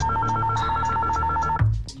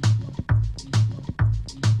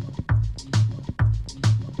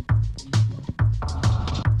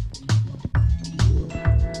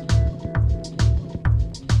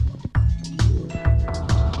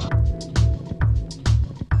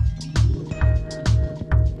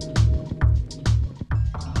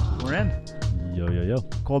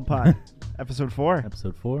Cold Pot, episode 4.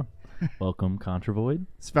 Episode 4. Welcome, Kontravoid.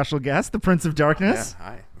 Special guest, the Prince of Darkness.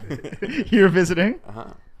 Yeah, hi. Here visiting.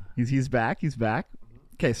 Uh-huh. He's back. He's back.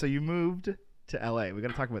 Okay, so you moved to LA. We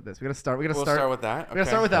got to talk about this. We'll start with that. We got to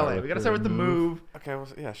start with LA. We got to start with the move. Okay. Well,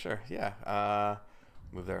 yeah, sure. Yeah.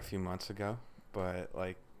 Moved there a few months ago, but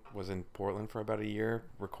was in Portland for about a year,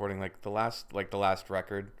 recording the last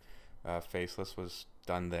record. Faceless was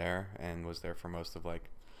done there and was there for most of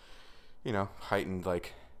heightened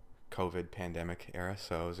COVID pandemic era.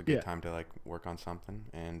 So it was a good time to work on something.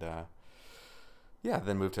 And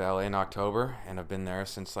then moved to LA in October, and I've been there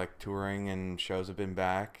since touring and shows have been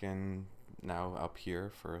back, and now up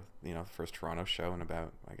here for the first Toronto show in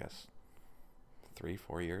about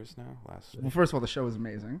 3-4 years now. Well, first of all, the show was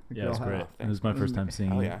amazing. Yeah, it was great. It was my first time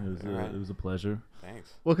seeing you. Yeah. It was a pleasure.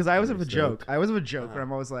 Thanks. Well, because I always have a joke. Where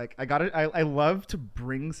I'm always like, I love to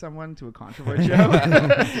bring someone to a Kontravoid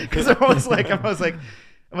show, because I'm always like,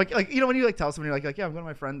 when you tell someone you're like, yeah, I'm going to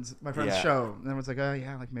my friend's show, and everyone's like, oh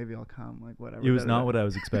yeah, maybe I'll come, whatever. It was not what I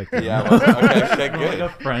was expecting. Yeah. Okay, good. A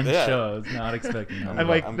friend's show. I was not expecting that. I'm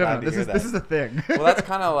like, no, this is the thing. Well, that's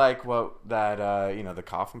kind of like what that the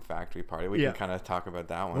Coffin Factory party. We can kind of talk about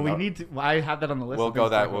that one. Well, we need to. I have that on the list. We'll go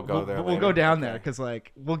there. We'll go down there because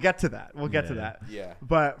we'll get to that. We'll get to that. Yeah.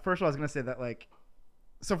 But first of all, I was gonna say that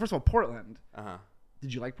so first of all, Portland.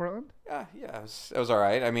 Did you like Portland? Yeah. It was all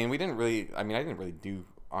right. I mean, I didn't really do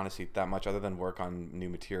honestly that much other than work on new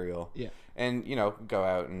material. Yeah. And go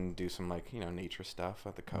out and do some nature stuff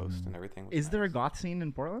at the coast and everything. Is there a goth scene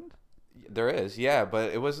in Portland? There is, yeah,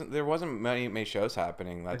 but there wasn't many shows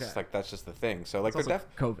happening. That's that's just the thing. So it's also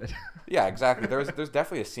COVID. Yeah, exactly. There's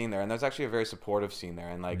definitely a scene there, and there's actually a very supportive scene there.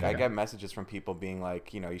 And I get messages from people being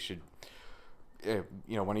like, you should, when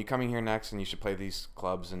are you coming here next? And you should play these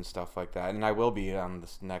clubs and stuff like that. And I will be on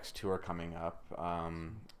this next tour coming up.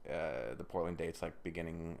 The Portland date's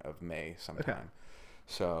beginning of May sometime. Okay.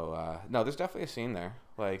 So no, there's definitely a scene there.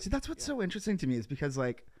 See, that's what's so interesting to me is because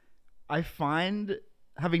I find,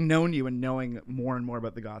 having known you and knowing more and more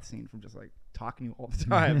about the goth scene from just talking to you all the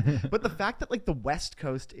time, but the fact that the West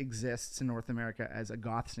Coast exists in North America as a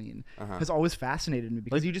goth scene has always fascinated me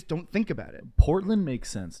because you just don't think about it. Portland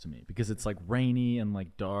makes sense to me because it's rainy and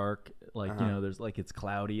dark, there's it's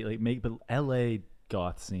cloudy, but LA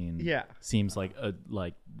goth scene seems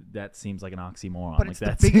that seems like an oxymoron. But it's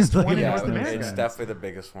the biggest one in North America. It's definitely the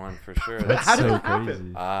biggest one for sure. How did that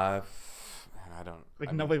happen? I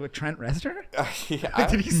don't. Nobody with Trent Reznor?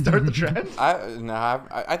 Did he start the trend?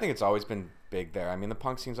 I think it's always been big there. I mean, the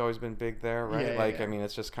punk scene's always been big there, right? I mean,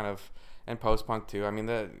 it's just kind of, and post punk too. I mean,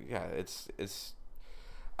 it's.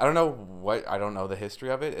 I don't know the history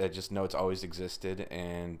of it. I just know it's always existed,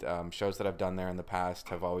 and shows that I've done there in the past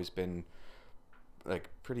have always been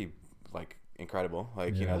pretty incredible. I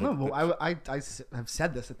have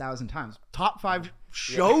said this 1,000 times. Top 5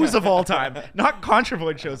 shows of all time, not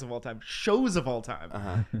Kontravoid shows of all time, shows of all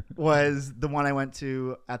time, was the one I went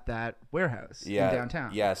to at that warehouse in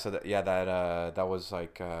downtown. Yeah, so that was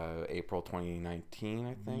April 2019,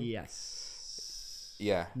 I think. Yes.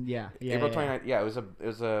 Yeah. April 29th. Yeah, it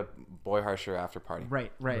was a Boy Harsher after party.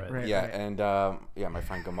 Right. Yeah, and my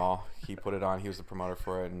friend Gamal, he put it on. He was the promoter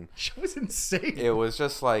for it, and it was insane. It was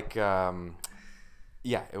just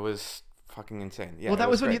it was fucking insane. Yeah. Well, that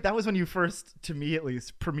was when you first, to me at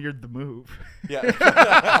least, premiered the move. Yeah.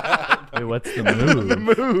 Wait, what's the move?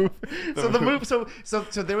 The move. So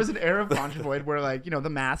there was an era of Kontravoid where the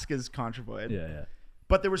mask is Kontravoid. Yeah.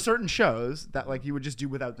 But there were certain shows that you would just do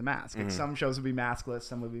without the mask. Some shows would be maskless,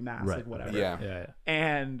 some would be masked, whatever. Yeah.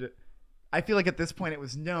 And I feel at this point it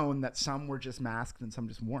was known that some were just masked and some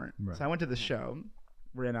just weren't. Right. So I went to the show.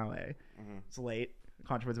 We're in LA. It's late.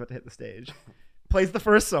 Kontravoid's about to hit the stage. Plays the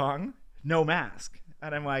first song, no mask.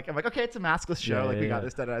 And I'm like, okay, it's a maskless show. We got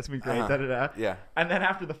this. It's been great. Yeah. And then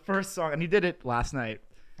after the first song, and he did it last night.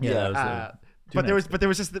 Yeah. That was but there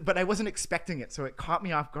was just, but I wasn't expecting it, so it caught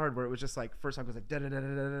me off guard. Where it was just first song goes da da da da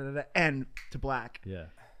da da, end to black. Yeah.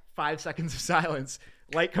 5 seconds of silence.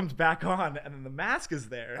 Light comes back on, and then the mask is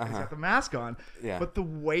there. He's got the mask on. Yeah. But the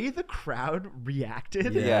way the crowd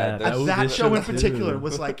reacted at that show in particular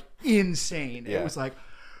was insane. Yeah. It was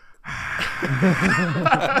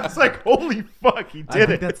it's holy fuck, he did it. I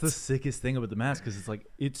think that's the sickest thing about the mask, because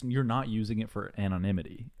you're not using it for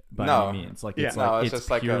anonymity by any means. It's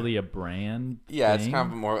just purely a brand. Yeah, thing. It's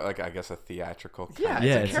kind of more I guess a theatrical.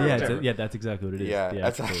 That's exactly what it is. Yeah,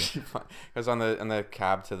 that's actually fun. Because on the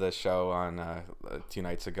cab to the show on 2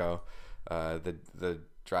 nights ago, the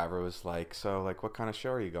driver was like, so like what kind of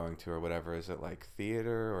show are you going to or whatever? Is it like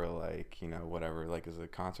theater or like, you know, whatever, like is it a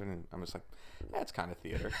concert? And I'm just like, yeah, it's kind of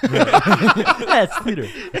theater. Yeah, it's theater.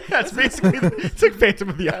 That's basically it's like Phantom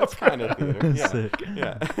of the Opera. It's kind of theater. Yeah. Sick.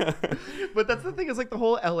 Yeah. But that's the thing, is like the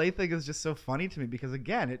whole LA thing is just so funny to me, because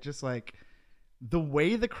again, it just like the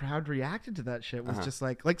way the crowd reacted to that shit was just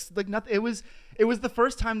like nothing. It was the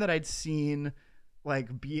first time that I'd seen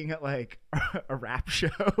like being at like a rap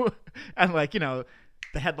show and like, you know,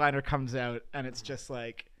 the headliner comes out and it's just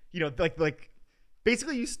like, you know, like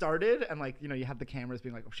basically you started and like, you know, you had the cameras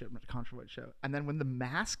being like, oh shit, I'm at a Kontravoid show. And then when the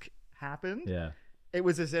mask happened, it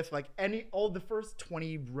was as if like all the first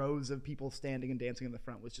 20 rows of people standing and dancing in the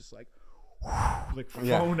front was just like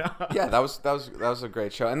phone up. Yeah, that was a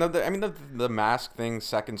great show. And the mask thing,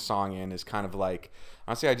 second song in, is kind of like,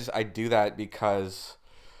 honestly, I do that because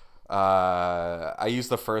I use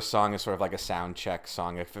the first song as sort of like a sound check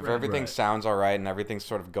song. If everything sounds all right and everything's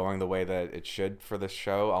sort of going the way that it should for the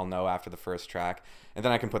show, I'll know after the first track, and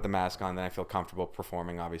then I can put the mask on. Then I feel comfortable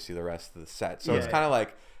performing, obviously, the rest of the set. So it's kind of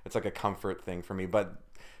like, it's like a comfort thing for me. But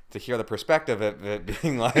to hear the perspective of it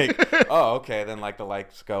being like, oh, okay, then like the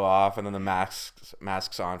lights go off and then the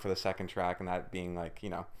masks on for the second track, and that being like, you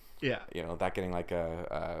know, that getting like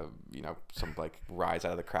a you know, some like rise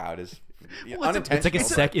out of the crowd is unintentional.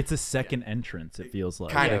 It's like it's a second entrance. It feels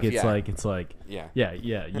like it's like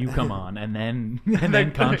you come on and then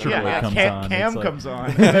Kontravoid comes on. Cam comes on.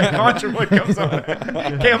 And then Kontravoid comes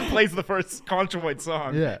on. Cam plays the first Kontravoid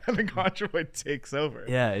song. Yeah, and then Kontravoid takes over.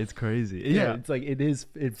 Yeah, it's crazy. Yeah, it's like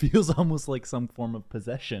it feels almost like some form of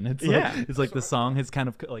possession. It's like the song has kind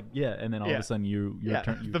of like and then all of a sudden you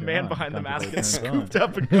the man behind the mask gets scooped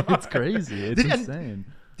up and gone. It's crazy. It's insane.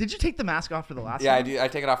 Did you take the mask off for the last? Yeah, one? I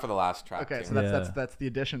take it off for the last track. Okay, too. so that's the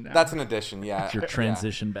addition now. That's an addition. Yeah, it's your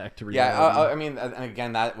transition back to reality. Yeah, I mean, and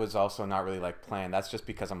again, that was also not really like planned. That's just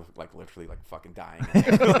because I'm like literally like fucking dying.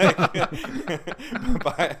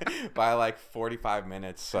 by like 45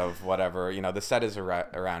 minutes of whatever, you know, the set is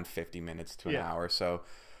around 50 minutes to an hour. So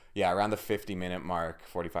yeah, around the 50-minute mark,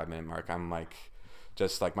 45-minute mark, I'm like,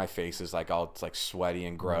 just like my face is like all like sweaty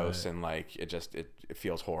and gross, and like it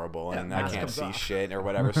feels horrible, and I can't see shit or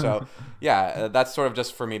whatever. So yeah, that's sort of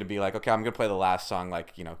just for me to be like, okay, I'm gonna play the last song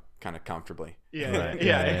like, you know, kind of comfortably. And like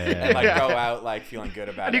go out like feeling good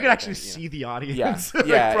about it. And you can actually see the audience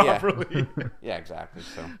properly. Yeah, exactly.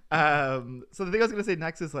 So so the thing I was gonna say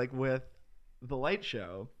next is like with the light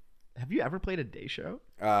show, have you ever played a day show?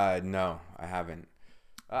 No, I haven't.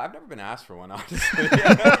 I've never been asked for one, honestly.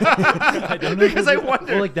 I don't know, because I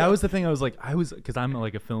wonder. Well, like that was the thing. Because I'm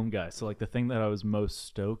like a film guy, so like the thing that I was most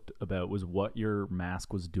stoked about was what your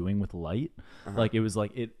mask was doing with light. Like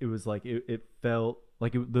it felt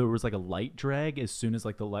like there was like a light drag as soon as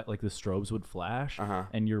like the light, like the strobes would flash,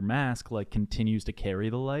 and your mask like continues to carry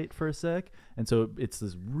the light for a sec, and so it's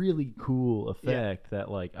this really cool effect that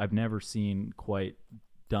like I've never seen quite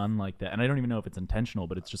done like that. And I don't even know if it's intentional,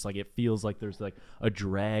 but it's just like it feels like there's like a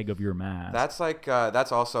drag of your mask. That's like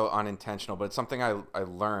that's also unintentional, but it's something I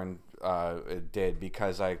learned it did,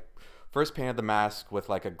 because I first painted the mask with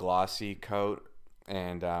like a glossy coat,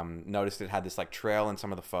 and noticed it had this like trail in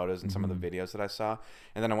some of the photos and some of the videos that I saw.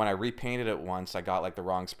 And then when I repainted it once, I got like the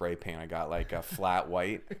wrong spray paint. I got like a flat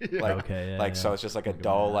white, so it's just like a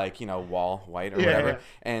dull like, you know, wall white or whatever.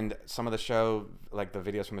 And some of the show, like the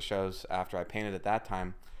videos from the shows after I painted at that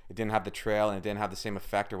time, it didn't have the trail and it didn't have the same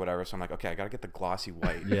effect or whatever. So I'm like, okay, I got to get the glossy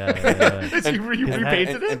white. So you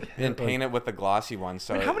repainted it? And paint it with the glossy one.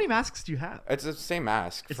 So how many masks do you have? It's the same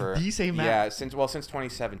mask. It's the same mask? Yeah, since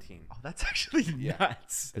 2017. Oh, that's actually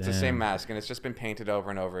nuts. It's the same mask, and it's just been painted over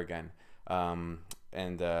and over again.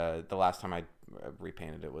 And the last time I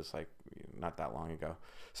repainted it was like not that long ago.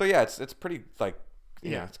 So yeah, it's pretty like,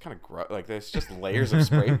 yeah, it's kind of gross. Like there's just layers of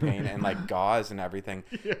spray paint and like gauze and everything.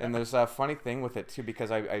 And there's a funny thing with it too, because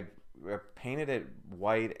I painted it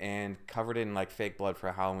white and covered it in like fake blood for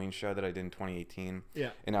a Halloween show that I did in 2018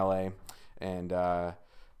 in LA, and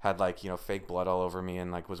had like, you know, fake blood all over me,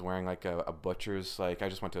 and like was wearing like a butcher's, like I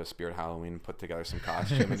just went to a Spirit Halloween and put together some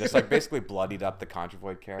costume and just like basically bloodied up the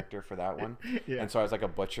Kontravoid character for that one. And so I was like a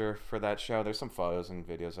butcher for that show. There's some photos and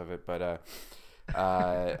videos of it, but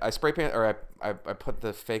I spray painted, or I put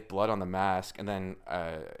the fake blood on the mask, and then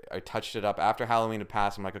I touched it up after Halloween had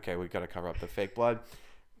passed. I'm like, okay, we got to cover up the fake blood.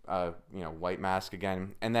 You know, white mask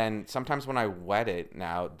again, and then sometimes when I wet it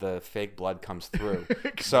now, the fake blood comes through.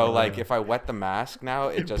 So like if I wet the mask now,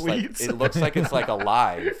 it just bleeds. Like it looks like it's like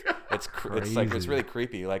alive. It's like it's really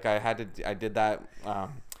creepy. Like I did that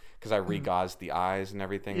because I re-gauzed the eyes and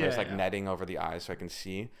everything. There's like netting over the eyes so I can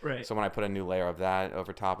see. Right. So when I put a new layer of that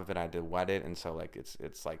over top of it, I had to wet it, and so like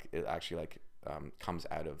it's like it actually like comes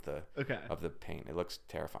out of the paint. It looks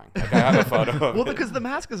terrifying. Like, I have a photo of Well, it. because the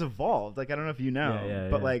mask has evolved. Like, I don't know if you know,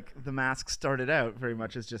 but yeah. like the mask started out very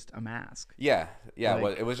much as just a mask. Yeah. Like-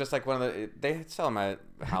 Well, it was just like one of the. They sell them at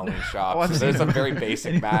Halloween shops. I've So seen there's them. some very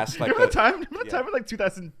basic masks. Like Remember the time yeah. in like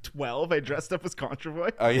 2012 I dressed up as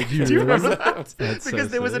Kontravoid? Oh yeah. Do you remember that? That's Because so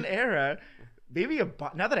there was an silly. era, maybe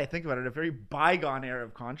now that I think about it, a very bygone era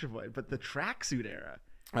of Kontravoid, but the tracksuit era.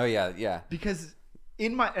 Oh yeah. Because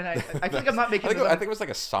in my I think I'm not making I this up. think it was like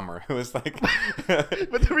a summer. It was like.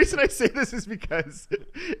 But the reason I say this is because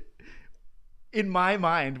in my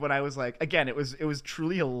mind, when I was like, again, it was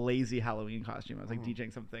truly a lazy Halloween costume. I was like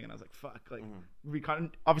DJing something, and I was like, "Fuck!" Like,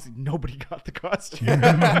 obviously nobody got the costume,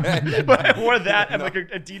 but I wore that and like an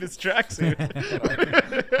Adidas tracksuit.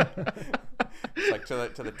 It's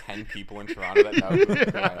like to the 10 people in Toronto that know.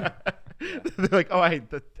 Yeah. They're like, "Oh, I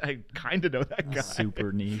kind of know that guy."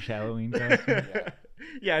 Super niche Halloween costume.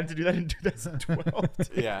 Yeah, and to do that in 2012,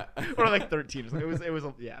 too. Yeah. Or like 13. It was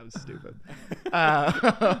stupid.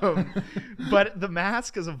 But the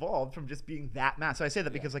mask has evolved from just being that mask. So I say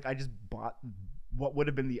that because like I just bought what would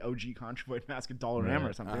have been the OG Kontravoid mask at Dollarama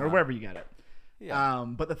or something, or wherever you get it. Yeah.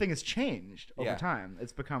 But the thing has changed over time.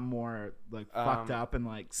 It's become more like fucked up and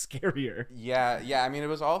like scarier. Yeah. I mean, it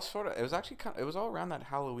was all it was actually it was all around that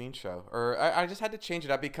Halloween show. Or I just had to change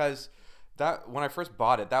it up because that when I first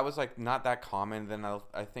bought it, that was like not that common. Then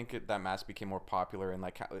I think that mask became more popular, and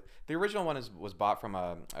like the original one was bought from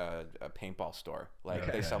a paintball store. Like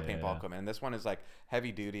they sell paintball equipment, and this one is like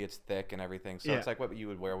heavy duty. It's thick and everything, so it's like what you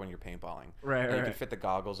would wear when you're paintballing. And you can fit the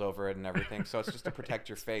goggles over it and everything. So it's just to protect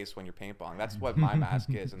your face when you're paintballing. That's what my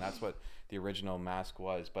mask is, and that's what the original mask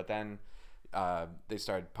was. But then they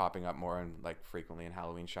started popping up more and like frequently in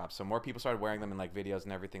Halloween shops, so more people started wearing them in like videos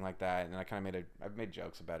and everything like that. And I kind of I've made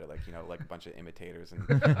jokes about it, like, you know, like a bunch of imitators and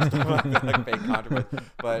stuff like that, like fake Kontravoid.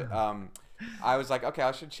 But I was like, okay,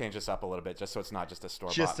 I should change this up a little bit just so it's not just a store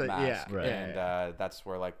bought mask. That's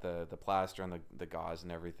where like the plaster and the gauze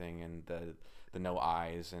and everything and the no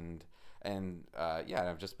eyes and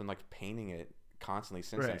I've just been like painting it constantly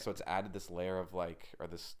since then. So it's added this layer of like, or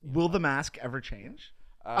this. Will the mask ever change?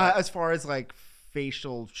 As far as like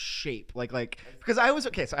facial shape, like because I was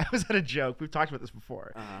at a joke. We've talked about this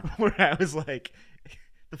before, where I was like,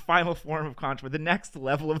 the final form of Kontravoid, the next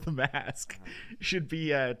level of the mask, should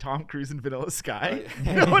be Tom Cruise in Vanilla Sky.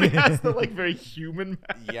 You know, when he has the like very human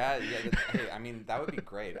mask. Hey, I mean, that would be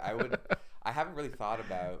great. I haven't really thought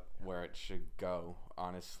about where it should go,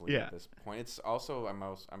 honestly. At this point, it's also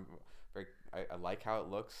I like how it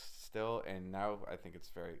looks still, and now I think it's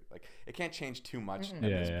very like it can't change too much at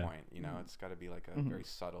this point. You know, it's got to be like a very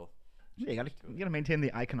subtle. Yeah, you gotta maintain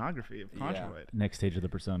the iconography of Kontravoid. Next stage of the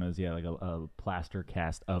persona is like a plaster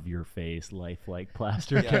cast of your face, lifelike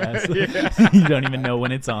plaster cast. You don't even know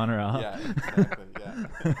when it's on or off. Yeah,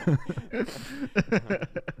 exactly.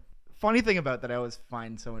 Funny thing about that I always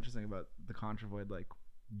find so interesting about the Kontravoid like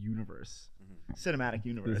universe, cinematic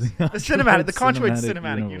universe, the Kontravoid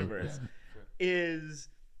cinematic universe. Is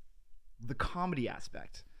the comedy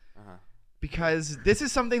aspect, because this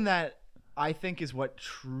is something that I think is what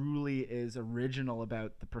truly is original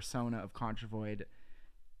about the persona of Kontravoid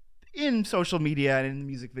in social media and in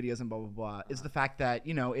music videos and blah blah blah, is the fact that,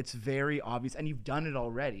 you know, it's very obvious, and you've done it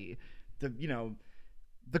already. The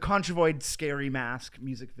Kontravoid scary mask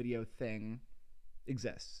music video thing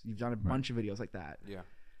exists. You've done a bunch of videos like that. Yeah,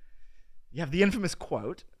 you have the infamous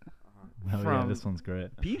quote. Yeah, this one's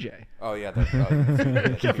great. PJ. Oh yeah,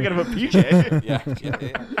 Can't forget about PJ.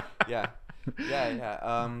 Yeah.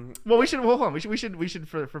 Well, we should hold on. We should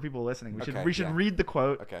for people listening. We should read the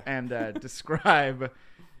quote and describe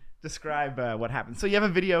what happened. So you have a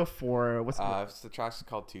video for what's the track's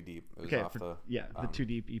called Too Deep. It was off the Too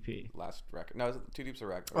Deep EP. Last record. No, Too Deep's a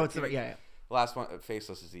record. Oh, it's the yeah. The last one,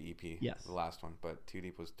 Faceless, is the EP. Yes. The last one, but Too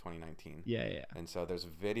Deep was 2019. Yeah. And so there's a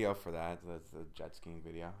video for that. That's the jet skiing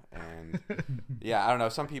video. And I don't know.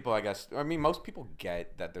 Some people, I guess, I mean, most people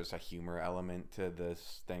get that there's a humor element to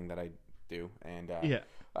this thing that I do. And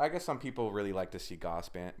I guess some people really like to see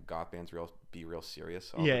goth bands be real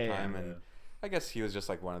serious all the time. And I guess he was just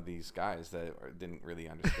like one of these guys that didn't really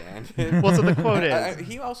understand it. Well, so the quote is...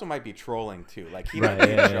 he also might be trolling too. Like, he might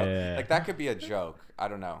be a joke. Like, that could be a joke. I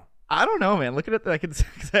don't know. I don't know, man. Look at it. I have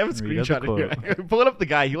a screenshot in here. Pull it up. The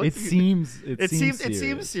guy. He looks. It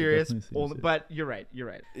seems serious. But you're right.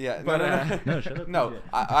 Yeah. But no, shut up. No.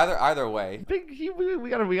 Either way. We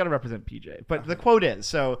gotta represent PJ. But the quote is,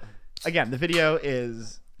 so again, the video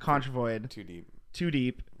is Kontravoid. Too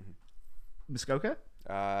deep. Muskoka.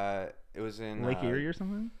 It was in Lake Erie or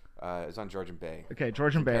something. It was on Georgian Bay. Okay,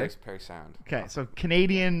 Georgian Bay. Perry Sound. Okay, so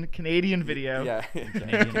Canadian video. Yeah,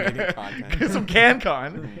 Canadian content. Some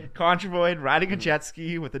CanCon. Kontravoid riding a jet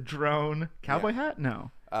ski with a drone. Cowboy hat?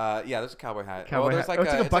 No. Yeah, there's a cowboy hat. Cowboy hat. Like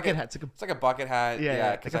it's like a bucket hat. It's like a bucket hat.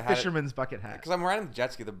 Yeah, like a fisherman's bucket hat. Because I'm riding the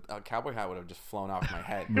jet ski, the cowboy hat would have just flown off my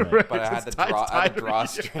head. Right. But I had the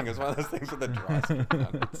drawstring. It was one of those things with the drawstring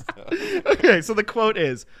on it. So. Okay, so the quote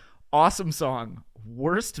is, "Awesome song,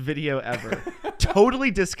 worst video ever. Totally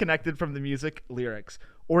disconnected from the music lyrics,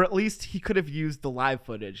 or at least he could have used the live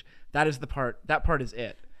footage. That part is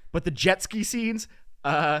it. But the jet ski scenes,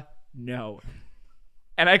 no."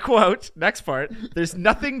 And I quote, next part, "There's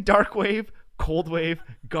nothing dark wave, cold wave,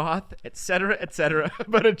 goth, etc.,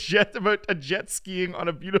 about a jet skiing on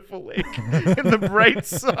a beautiful lake in the bright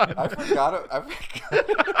sun." I forgot it.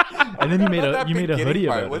 And then you made a hoodie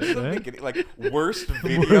about What's it. the Right? beginning? Like worst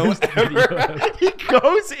video ever. He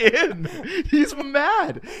goes in. He's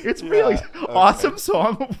mad. It's really awesome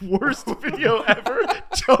song, worst video ever.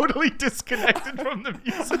 Totally disconnected from the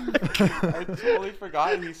music. I totally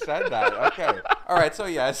forgot he said that. Okay. All right. So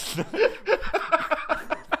yes.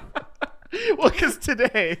 Well, because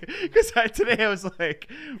today I was like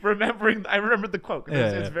I remembered the quote.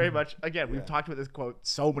 It's very much, again, we've talked about this quote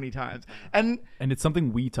so many times. And it's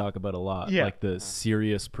something we talk about a lot, Yeah. like the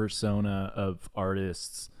serious persona of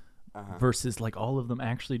artists versus like all of them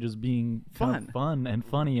actually just being kind of fun and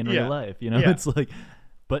funny in real life. You know, it's like,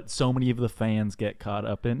 but so many of the fans get caught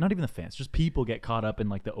up in, not even the fans, just people get caught up in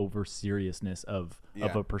like the over seriousness of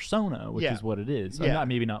a persona, which is what it is.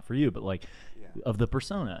 Maybe not for you, but like of the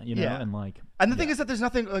persona, you know, and like. And the thing is that there's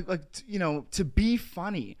nothing to be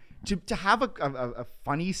funny, to have a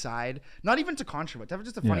funny side, not even to Kontravoid, to have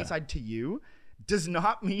just a funny side to you, does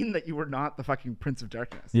not mean that you were not the fucking Prince of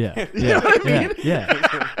Darkness. Yeah. You know what I mean?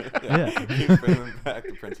 Keep bringing back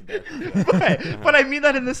the Prince of Darkness. But I mean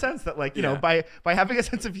that in the sense that, like, you know, by having a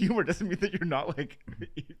sense of humor doesn't mean that you're not like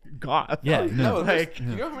goth. Yeah, no. Like, you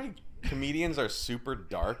know how many comedians are super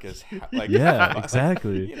dark as like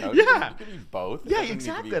exactly. You know, you could be both. It doesn't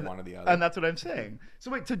exactly. need to be one or the other. And that's what I'm saying. So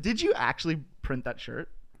wait, so did you actually print that shirt?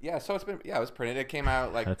 Yeah, so it was printed. It came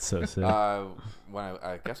out like that's so sick. When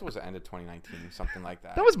I guess it was the end of 2019, something like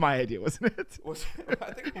that. That was my idea, wasn't it?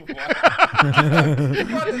 I think it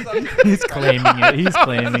was. He's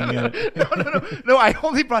claiming it. No, I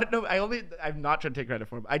only brought it. I'm not trying to take credit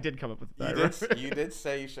for it. I did come up with that. You did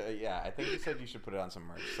say you should. Yeah, I think you said you should put it on some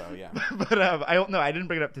merch. So yeah. But I didn't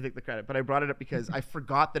bring it up to take the credit, but I brought it up because I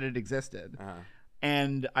forgot that it existed.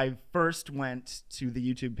 And I first went to the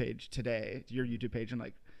YouTube page today, your YouTube page, and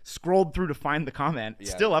like scrolled through to find the comment. It's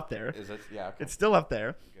still up there. Is it? Yeah. Okay. It's still up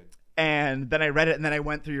there. Good. And then I read it, and then I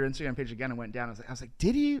went through your Instagram page again and went down. I was like,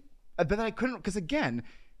 did he? But then I couldn't, because again,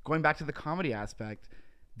 going back to the comedy aspect,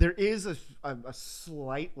 there is a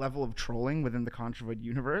slight level of trolling within the Kontravoid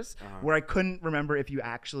universe where I couldn't remember if you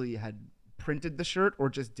actually had printed the shirt or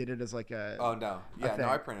just did it as like a. Oh no! Yeah, no,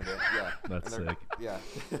 I printed it. Yeah, that's sick. Yeah.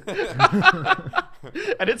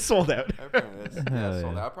 And it's sold out. I printed it. Yeah,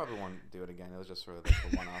 sold out. I probably won't do it again. It was just sort of like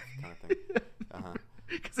a one-off kind of thing.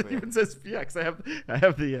 Because it even says because I have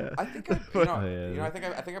the. I think I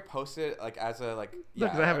think I posted it like as a like. Yeah,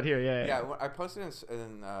 because I have it here. Yeah. I posted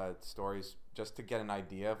in stories just to get an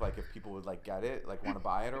idea of like if people would like get it, like want to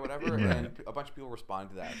buy it or whatever, and a bunch of people responded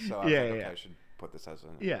to that. So I was like, okay, I should put this as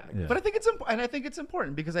an. But I think it's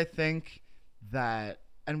important because I think that,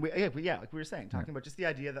 and like we were saying, talking about just the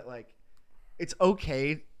idea that like it's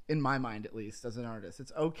okay, in my mind at least as an artist,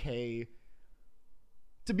 it's okay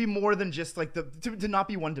to be more than just like to not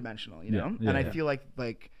be one dimensional, you know. And I feel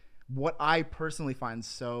like what I personally find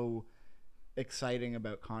so exciting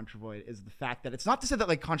about Kontravoid is the fact that it's not to say that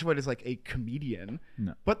like Kontravoid is like a comedian,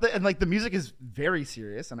 but the music is very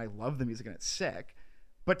serious, and I love the music and it's sick.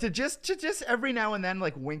 But to just every now and then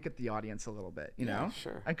like wink at the audience a little bit, you know,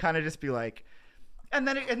 sure, and kind of just be like, and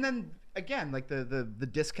then again like the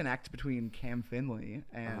disconnect between Cam Finley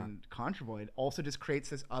and Kontravoid also just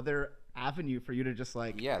creates this other avenue for you to just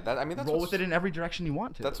like that's roll with it in every direction you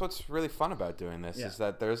want to. That's what's really fun about doing this is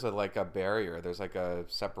that there's a barrier, there's like a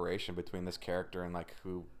separation between this character and like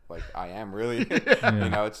who like I am really. You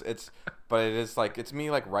know, but it is like it's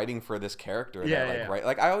me like writing for this character. Right,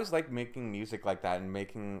 like I always like making music like that and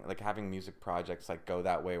making like having music projects like go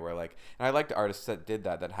that way where like, and I liked artists that did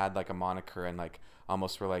that had like a moniker and like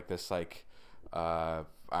almost were like this like I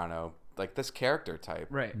don't know, like this character type,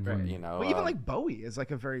 right. You know, well, even like Bowie is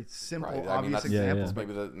like a very simple, obvious example.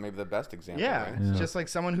 Maybe the best example. Yeah, right? it's just like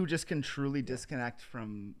someone who just can truly disconnect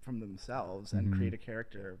from themselves and create a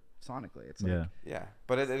character sonically. It's like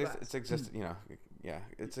but it's existed. You know, yeah,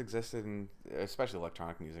 it's existed in especially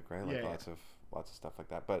electronic music, right? Like Yeah, lots of stuff like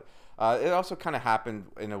that. But it also kind of happened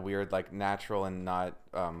in a weird, like, natural and not.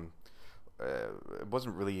 It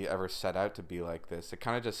wasn't really ever set out to be like this. It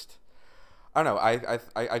kind of just. I don't know. I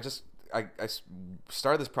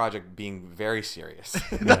started this project being very serious.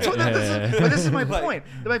 That's what, but this is my Like- point.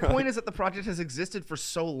 My point is that the project has existed for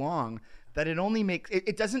so long that it only makes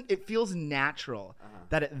it doesn't. It feels natural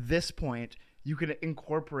that at this point you can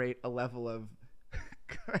incorporate a level of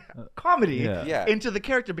comedy Yeah. into the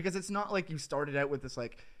character, because it's not like you started out with this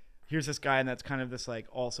like, here's this guy and that's kind of this like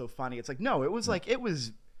also funny. It's like, no, it was like, it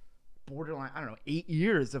was borderline, I don't know, 8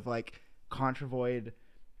 years of like Kontravoid,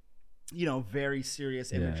 you know, very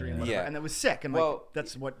serious imagery and whatever. Yeah. And that was sick. And Well, like,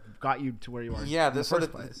 that's what got you to where you are Yeah, in the so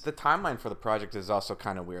first place. the timeline for the project is also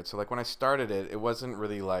kind of weird. So like when I started it, it wasn't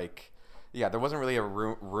really like, there wasn't really a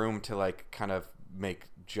room to like kind of make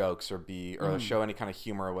jokes or show any kind of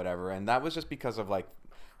humor or whatever. And that was just because of like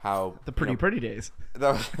how The pretty days.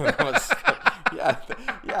 that was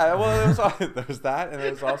well, there was that, and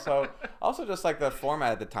there was also just like the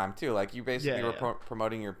format at the time too. Like you basically were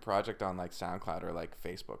promoting your project on like SoundCloud or like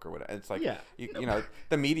Facebook or whatever. It's like you know,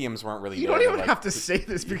 the mediums weren't really. You there don't even to, like, have to say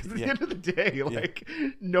this, because at the end of the day, like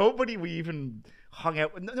nobody we even hung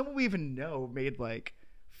out with, no one we even know made like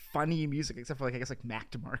funny music, except for like, I guess, like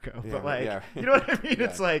Mac DeMarco. But like, you know what I mean?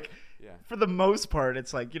 It's like, for the most part,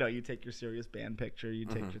 it's like, you know, you take your serious band picture, you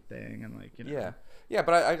take your thing, and like, you know. But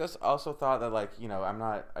I just also thought that, like, you know,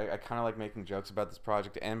 I kind of like making jokes about this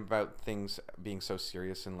project and about things being so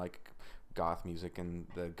serious and like goth music and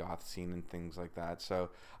the goth scene and things like that. So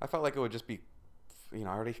I felt like it would just be, you know,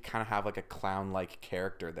 I already kind of have like a clown like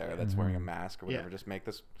character there that's wearing a mask or whatever. Just make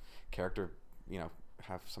this character, you know,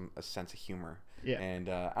 have a sense of humor. And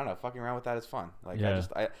I don't know, fucking around with that is fun. Like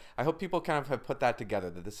I hope people kind of have put that together,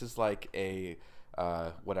 that this is like a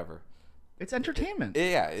whatever. It's entertainment.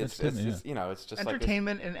 It's you know, it's just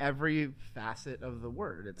entertainment in every facet of the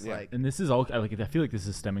word. It's like, and this is all like, I feel like this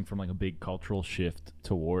is stemming from like a big cultural shift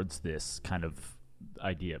towards this kind of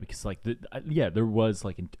idea, because like there was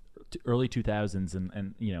like in early 2000s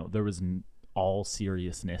and you know, there was all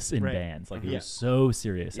seriousness in bands, like it was so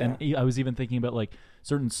serious. And I was even thinking about like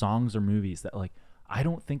certain songs or movies that like I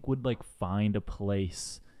don't think would like find a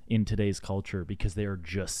place in today's culture because they are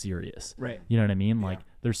just serious, right? You know what I mean? Like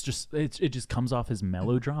there's just it just comes off as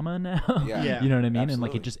melodrama now. You know what I mean? Absolutely. And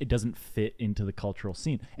like it doesn't fit into the cultural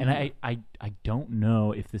scene. And I don't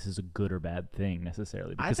know if this is a good or bad thing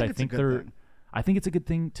necessarily, because I think it's a good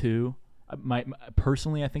thing too.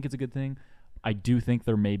 Personally, I think it's a good thing. I do think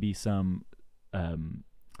there may be some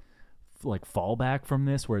like fallback from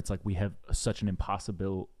this, where it's like we have such an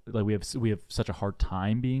impossible, like we have such a hard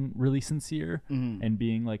time being really sincere and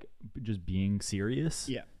being like just being serious,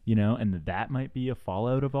 you know, and that might be a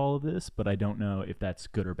fallout of all of this, but I don't know if that's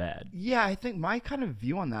good or bad. I think my kind of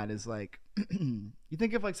view on that is like, you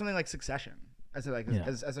think of like something like Succession as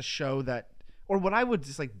a show that, or what I would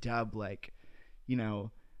just like dub like, you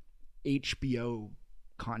know, HBO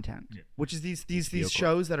content, which is these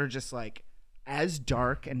shows that are just like as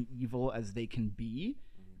dark and evil as they can be,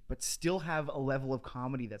 but still have a level of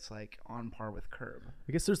comedy that's like on par with Curb.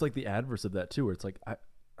 I guess there's like the adverse of that too, where it's like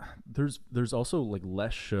there's also like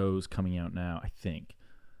less shows coming out now, I think,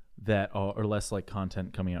 that are, or less like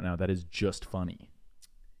content coming out now that is just funny.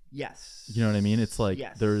 Yes. You know what I mean? It's like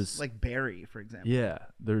there's like Barry, for example. Yeah,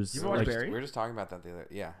 there's You ever watch like, Barry? We were just talking about that the other.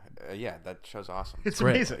 That show's awesome. It's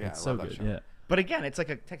great. amazing. Yeah, It's I so love that good. show. Yeah. But again, it's like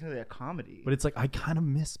technically a comedy. But it's like I kind of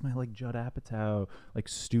miss my like Judd Apatow like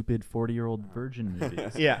stupid 40-year-old virgin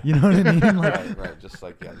movies. Yeah. You know what I mean? Like right. Just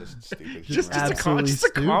stupid. just humor. absolutely a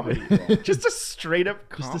comedy. Just a straight up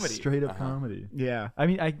comedy. just a straight up comedy. Yeah. I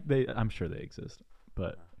mean, I'm sure they exist,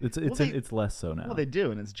 but it's less so now. Well, they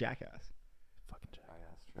do, and it's Jackass. Fucking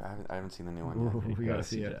Jackass. I haven't seen the new one yet. We gotta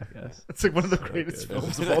see it. Jackass. It's like one of the greatest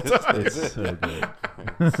films of all time. It's so good.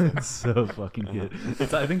 It's so fucking good.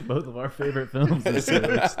 It's I think both of our favorite films. Is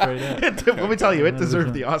like, straight up. Let me tell you, it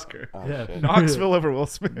deserved the Oscar. Oh, Yeah. shit. Knoxville over Will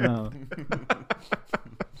Smith. No.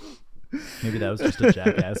 Maybe that was just a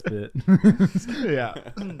Jackass bit. Yeah.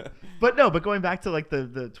 But going back to like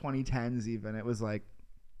the 2010s, even, it was like,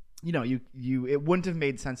 you know, it wouldn't have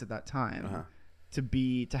made sense at that time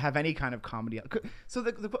to have any kind of comedy. So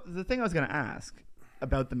the thing I was going to ask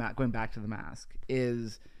about going back to the mask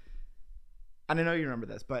is, and I know you remember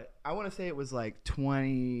this, but I want to say it was like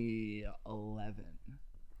 2011,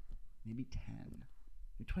 maybe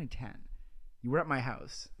 2010. You were at my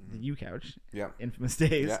house, the U couch, infamous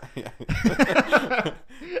days. Yeah.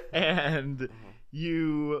 And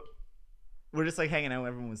you were just like hanging out,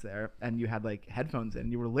 everyone was there, and you had like headphones in,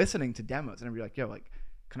 you were listening to demos, and I'd be like, yo, like,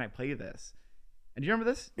 can I play this? And do you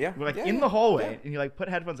remember this? Yeah. We're like Yeah, in yeah, the hallway, yeah. and you like put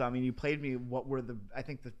headphones on me, and you played me what were the I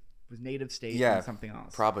think the was Native State and something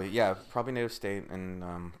else. Probably Native State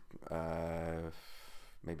and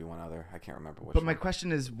maybe one other. I can't remember which. But my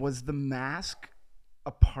question is, was the mask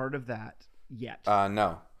a part of that yet?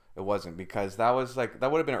 No, it wasn't, because that would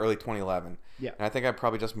have been early 2011. Yeah. And I think I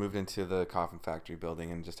probably just moved into the Coffin Factory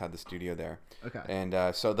building and just had the studio there. Okay.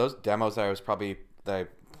 And so those demos that I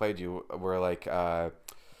played you were like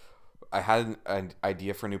I had an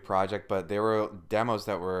idea for a new project, but they were demos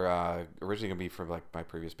that were originally gonna be for like my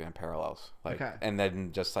previous band Parallels, and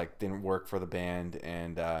then just like didn't work for the band.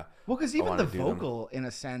 And well, because even the vocal, in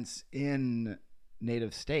a sense, in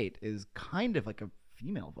Native State is kind of like a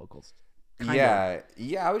female vocals. Yeah,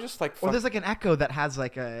 I was just like, or there's like an echo that has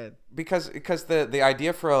like a because the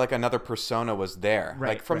idea for like another persona was there. Right,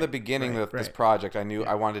 like from the beginning of this project, I knew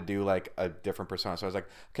I wanted to do like a different persona. So I was like,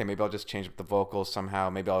 okay, maybe I'll just change up the vocals somehow.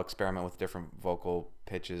 Maybe I'll experiment with different vocal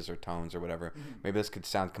pitches or tones or whatever. Mm-hmm. Maybe this could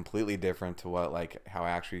sound completely different to what like how I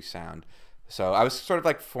actually sound. So I was sort of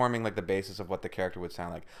like forming like the basis of what the character would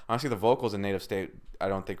sound like. Honestly, the vocals in Native State I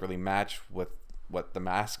don't think really match with what the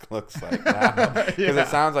mask looks like now, because it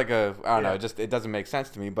sounds like I don't know, it doesn't make sense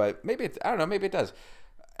to me, but maybe I don't know, maybe it does.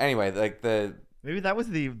 Anyway, like maybe that was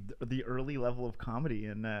the early level of comedy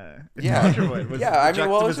in Kontravoid, was the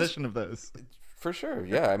juxtaposition of those. For sure,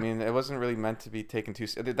 yeah. I mean, it wasn't really meant to be taken too.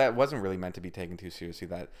 That wasn't really meant to be taken too seriously.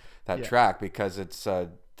 That track, because it's a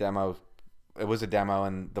demo. It was a demo,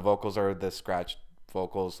 and the vocals are the scratched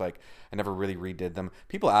vocals. Like, I never really redid them.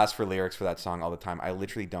 People ask for lyrics for that song all the time. I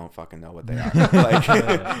literally don't fucking know what they are. Like,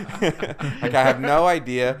 like I have no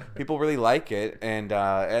idea. People really like it, and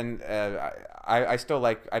I still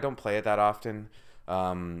like. I don't play it that often,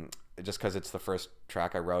 just because it's the first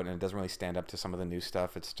track I wrote, and it doesn't really stand up to some of the new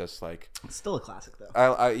stuff. It's just like, it's still a classic though.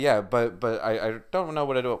 But I don't know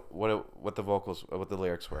what the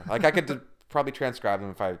lyrics were. Like, I could probably transcribe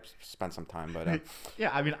them if I spent some time, but yeah.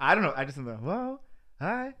 I mean, I don't know. I just think, whoa.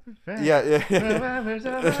 Hi, yeah. I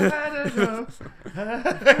don't know.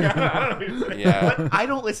 Yeah. But I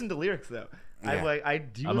don't listen to lyrics though. Yeah. I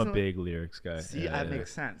do. I'm a big lyrics guy. See, that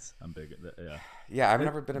makes sense. I'm big. Yeah. Yeah, I've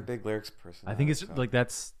never been a big lyrics person. I think it's like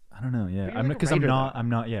that's. I don't know. Yeah, I'm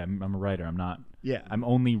not. Yeah, I'm a writer. I'm not. Yeah. I'm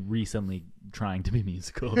only recently trying to be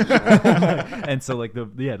musical, and so like the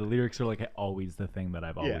lyrics are like always the thing that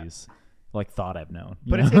I've always like thought I've known.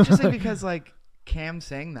 But it's interesting because like Cam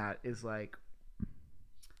saying that is like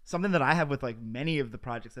something that I have with like many of the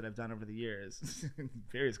projects that I've done over the years in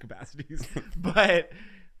various capacities. But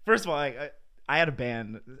first of all, I had a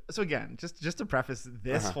band. So again, just to preface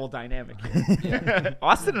this whole dynamic here.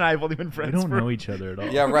 Austin and I have only been friends. We don't know each other at all.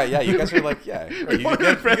 Yeah, right. Yeah, you guys are like, you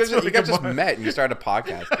guys just met and you started a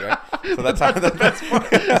podcast, right? So that's how that's fun.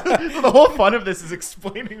 So the whole fun of this is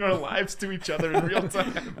explaining our lives to each other in real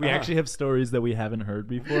time. We actually have stories that we haven't heard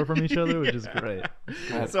before from each other, which is great.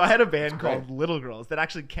 So I had a band called Little Girls that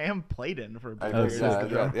actually Cam played in for a bit.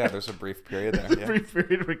 Yeah, there's a brief period there. A brief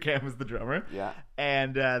period where Cam was the drummer. Yeah.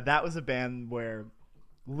 And that was a band where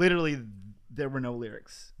literally there were no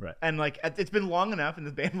lyrics. Right. And like it's been long enough and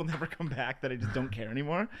the band will never come back that I just don't care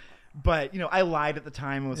anymore. But, you know, I lied at the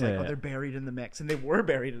time and was like, they're buried in the mix. And they were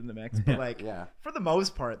buried in the mix. But like, for the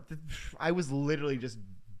most part, I was literally just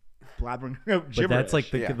blabbering out gibberish. But that's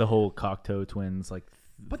like the whole Cocteau Twins like.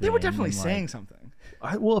 But they were definitely saying something.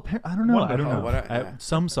 I don't know.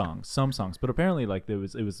 Some songs, but apparently like it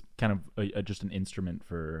was kind of just an instrument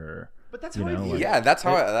for. But that's how I view it. Yeah, that's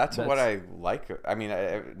what I like. I mean,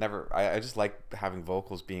 I just like having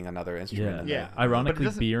vocals being another instrument. Yeah.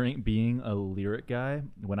 Ironically, being a lyric guy,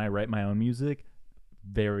 when I write my own music,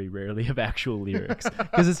 very rarely have actual lyrics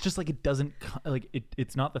because it's just like it doesn't like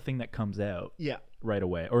it's not the thing that comes out right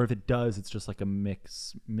away, or if it does, it's just like a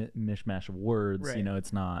mishmash of words. Right. You know,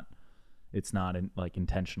 it's not like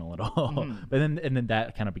intentional at all. But then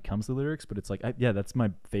that kind of becomes the lyrics. But it's like that's my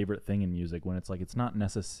favorite thing in music, when it's like it's not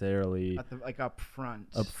necessarily like up front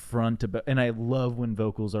and I love when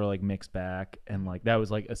vocals are like mixed back, and like that was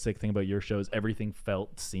like a sick thing about your shows. Everything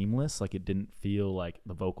felt seamless, like it didn't feel like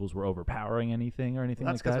the vocals were overpowering anything or anything.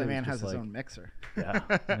 That's because my man has his own mixer. I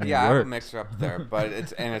have a mixer up there, but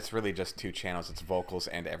it's really just two channels. It's vocals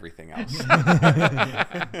and everything else.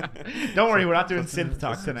 Don't worry, we're not doing synth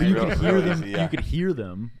talk tonight. You could hear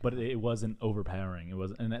them, but it wasn't overpowering. It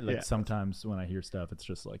wasn't, and like sometimes when I hear stuff, it's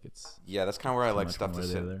just like it's. Yeah, that's kind of where I like stuff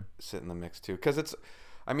to sit in the mix too, because it's.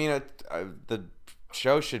 I mean, the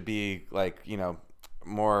show should be like, you know,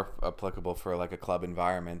 more applicable for like a club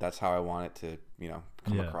environment. That's how I want it to, you know,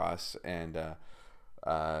 come across, and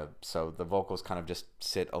So the vocals kind of just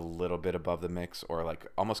sit a little bit above the mix, or like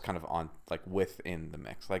almost kind of on like within the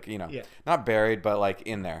mix, like not buried, but like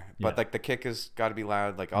in there. But like the kick has got to be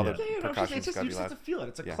loud, like all the percussion's got to be loud. You just have to feel it.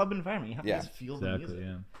 It's a club environment. You have to just feel the music.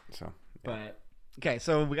 So, but. Okay,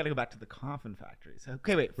 so we got to go back to the Coffin Factory. So,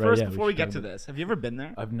 okay, wait. First, before we get to this, have you ever been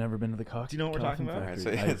there? I've never been to the Coffin. Do you know what we're talking about?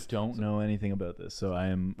 I don't know anything about this, so I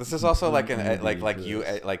am. This is also like you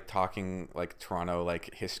talking like Toronto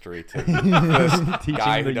like history to this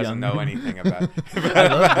guy who doesn't know anything about. I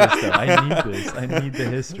love this though. I need this. I need the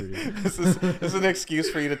history. This is an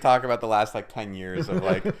excuse for you to talk about the last like 10 years of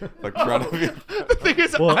like Toronto. The thing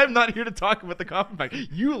is, I'm not here to talk about the Coffin Factory.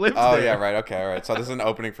 You live there. Oh yeah, right. Okay, all right. So this is an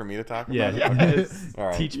opening for me to talk about. Yeah. All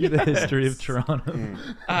right. Teach me the history of Toronto.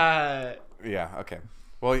 Yeah. Okay.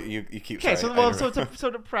 Well, you keep. Okay. So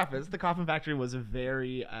to preface, the Coffin Factory was a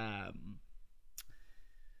very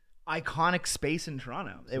iconic space in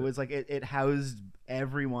Toronto. It was like it housed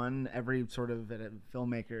everyone, every sort of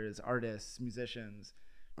filmmakers, artists, musicians,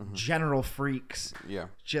 general freaks. Yeah.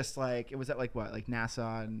 Just like it was at like what, like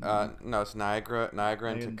NASA and no, it's Niagara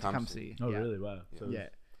and Tecumseh. Oh really? Wow. So yeah.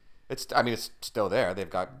 It's still there. They've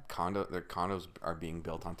got their condos are being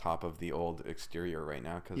built on top of the old exterior right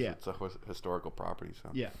now because it's a historical property. So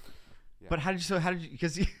yeah. But how did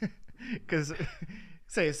you because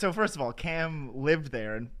so first of all, Cam lived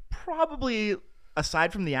there and probably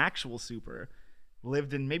aside from the actual super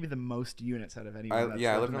lived in maybe the most units out of anyone.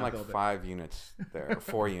 I lived in like building. 5 units there, or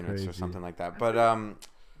 4 units or something like that. But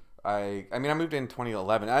I moved in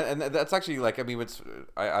 2011, and that's actually like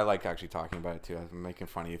I like actually talking about it too. I'm making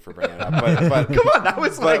fun of you for bringing it up, but come on, that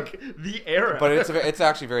was like the era. But it's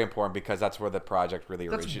actually very important because that's where the project really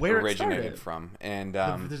originated from. And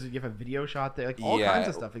you have a video shot there, like all kinds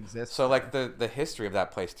of stuff exists. So like the history of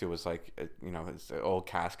that place too was like it's an old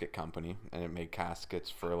casket company, and it made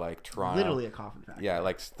caskets for like Toronto, literally a coffin factory. Yeah,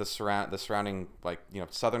 like the surrounding like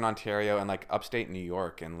Southern Ontario and like upstate New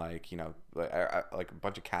York and like like a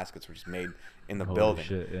bunch of caskets were just made in the building.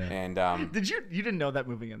 Shit, yeah. And you didn't know that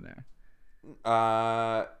moving in there?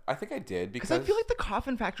 I think I did because I feel like the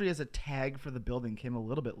Coffin Factory as a tag for the building came a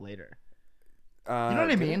little bit later. You know what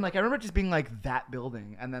I mean? Like I remember just being like that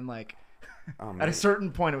building, and then like at a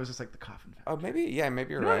certain point it was just like the Coffin Factory. Oh, maybe you're right.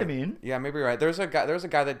 You know what I mean? Yeah, maybe you're right. There was a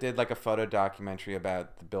guy that did like a photo documentary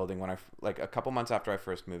about the building when like a couple months after I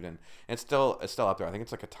first moved in. And it's still up there. I think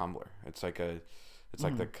it's like a Tumblr. It's like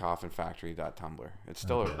the coffinfactory.tumblr. It's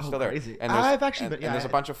still there. Crazy. And there's a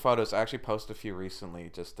bunch of photos. I actually posted a few recently,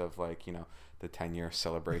 just of like the 10-year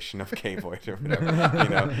celebration of K-Void or whatever.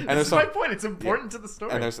 And that's my point. It's important to the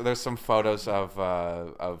story. And there's some photos of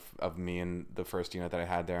me and the first unit that I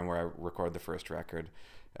had there, and where I recorded the first record.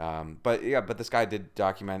 But this guy did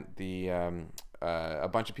document a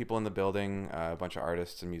bunch of people in the building, a bunch of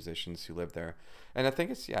artists and musicians who lived there. And I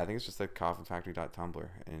think it's just the coffinfactory.tumblr,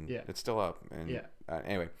 and it's still up. And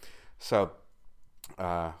anyway, so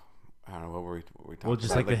I don't know what were we talking about. Well,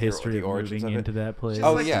 just like the history of moving into that place.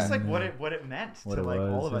 Just like what it meant to like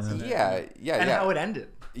all of us. And how it ended.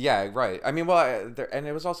 Yeah, right. I mean, and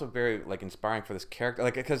it was also very like inspiring for this character,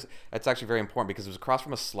 like because it's actually very important because it was across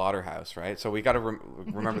from a slaughterhouse, right? So we got to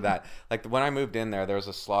remember that. Like when I moved in there was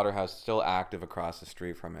a slaughterhouse still active across the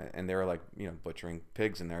street from it, and they were like butchering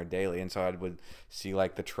pigs in there daily. And so I would see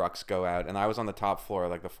like the trucks go out, and I was on the top floor,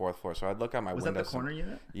 like the 4th floor, so I'd look out my window. Was that the corner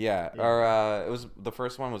unit? Yeah, or it was the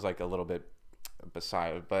first one was like a little bit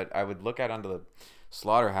beside, but I would look out onto the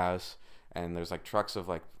slaughterhouse. And there's like trucks of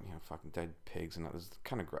like fucking dead pigs, and it was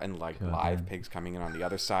kind of and like live pigs coming in on the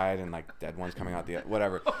other side, and like dead ones coming out the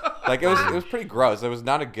whatever. Like it was pretty gross. It was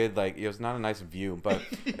not a good it was not a nice view, but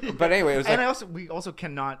anyway, it was. And we also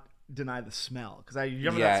cannot deny the smell because you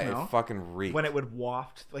remember that smell? Yeah, it fucking reeked when it would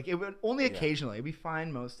waft. Like it would only occasionally. It'd be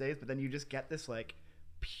fine most days, but then you just get this like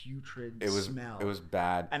putrid smell. It was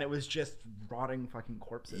bad, and it was just rotting fucking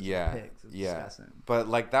corpses. Of pigs. It was disgusting. But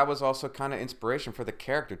like that was also kind of inspiration for the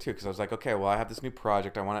character too, because I was like, okay, well, I have this new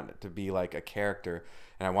project. I want it to be like a character,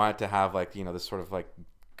 and I want it to have like this sort of like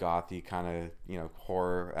gothy kind of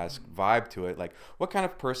horror-esque vibe to it. Like what kind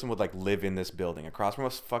of person would like live in this building across from a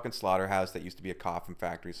fucking slaughterhouse that used to be a coffin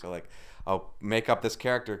factory? So like I'll make up this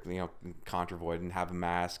character, Kontravoid, and have a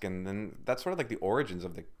mask, and then that's sort of like the origins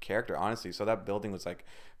of the character, honestly. So that building was like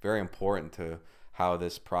very important to how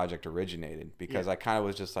this project originated, because I kind of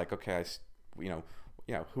was just like, okay,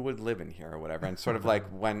 who would live in here or whatever, and sort of like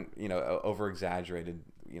when over exaggerated,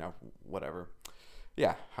 whatever,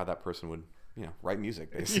 how that person would write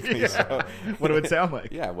music basically. So, what it would sound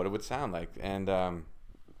like. Yeah, what it would sound like, and and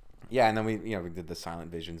then we we did the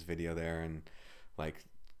Silent Visions video there, and like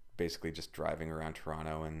basically just driving around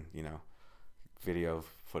Toronto and video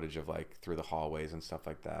footage of like through the hallways and stuff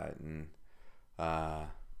like that. And yeah,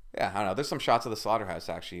 I don't know. There's some shots of the slaughterhouse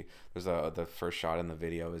actually. There's the first shot in the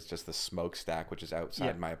video is just the smokestack, which is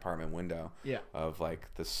outside my apartment window. Yeah. Of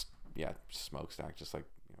like this, smokestack, just like.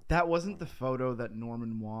 That wasn't the photo that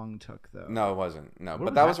Norman Wong took, though. No, it wasn't. No, What but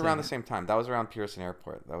was that that was around thing? the same time. That was around Pearson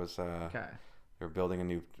Airport. That was Okay. they were building a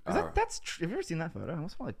new. Have you ever seen that photo? I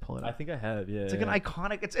almost want to like pull it up. I think I have. Yeah. It's like an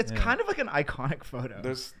iconic. It's kind of like an iconic photo.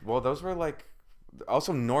 Those were like.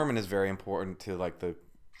 Also, Norman is very important to like the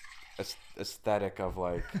aesthetic of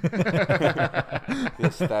like the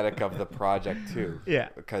aesthetic of the project too. Yeah.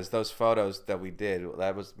 Because those photos that we did,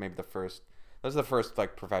 that was maybe the first. That was the first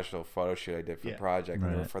like professional photo shoot I did for the project,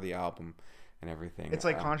 and for the album and everything. It's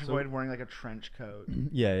like Kontravoid wearing like a trench coat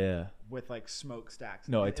Yeah. with like smokestacks.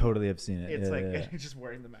 No, I totally have seen it. It's yeah. he's just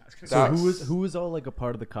wearing the mask. So who was all like a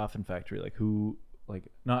part of the Coffin Factory? Like who, like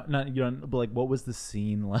not but like what was the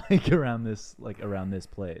scene like around this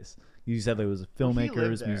place? You said there was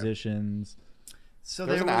filmmakers, musicians. So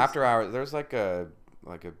there was an after hours. There was like a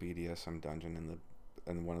BDSM dungeon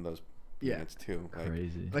in one of those units too.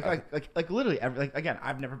 Crazy. Like literally again,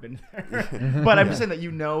 I've never been there, but I'm just saying that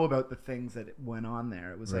you know about the things that went on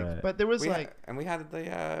there. It was like, but there was we like, we had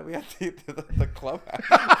the club.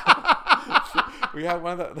 We had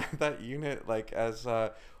one of that unit like as.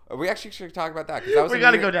 We actually should talk about that because that was we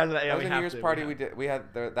got to go down to that. Yeah, that was a New Year's party we did. We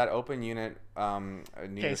had that open unit.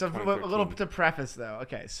 Okay, so a little to preface though.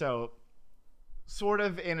 Okay, so sort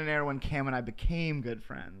of in an era when Cam and I became good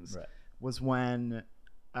friends was when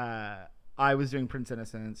I was doing Prince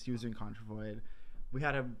Innocence, he was doing Kontravoid. We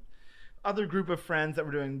had a other group of friends that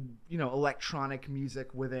were doing electronic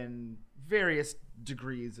music within various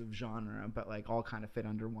degrees of genre, but like all kind of fit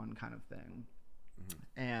under one kind of thing,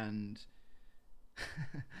 and.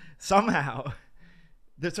 Somehow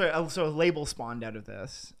so a label spawned out of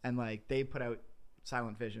this, and like they put out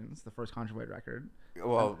Silent Visions, the first Kontravoid record.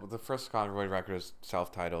 Well, the first Kontravoid record is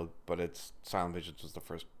self-titled, but it's Silent Visions was the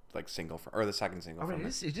first like single or the second single. It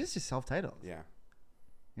is just self-titled. Yeah.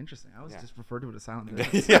 Interesting. I was just referred to it as Silent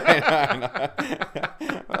Visions. I know.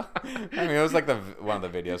 Well, I mean, it was like one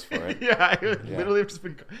of the videos for it. Yeah, literally have just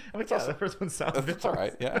been. I'm like, the first one's Silent Visions. That's all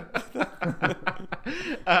right. Yeah.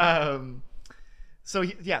 So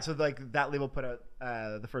like that label put out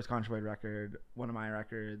the first Kontravoid record, one of my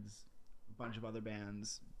records, a bunch of other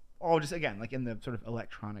bands, all just again like in the sort of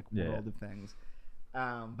electronic world of things.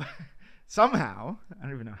 Somehow, I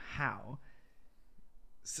don't even know how,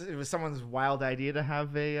 it was someone's wild idea to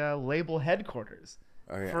have a label headquarters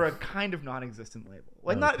for a kind of non-existent label.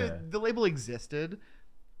 Like the label existed,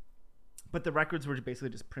 but the records were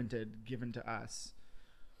basically just printed, given to us.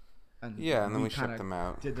 And then we shipped them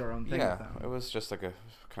out. Did their own thing. Yeah, with them. it was just like a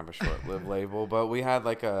kind of a short-lived label, but we had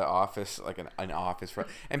like an office, like an office for,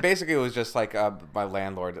 and basically it was just like my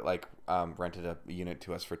landlord like rented a unit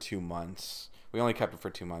to us for 2 months. We only kept it for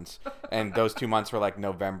 2 months, and those 2 months were like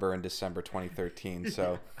November and December 2013.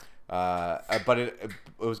 So, but it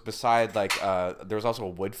was beside like there was also a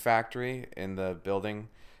wood factory in the building,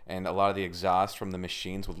 and a lot of the exhaust from the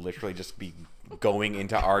machines would literally just be going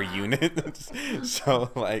into our unit. So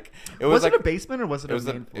like was it a basement or was it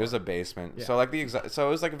it was a basement. Yeah. So like so it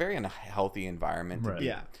was like a very unhealthy environment.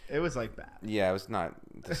 Yeah, it was like bad. Yeah, it was not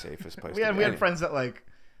the safest place. we had friends that like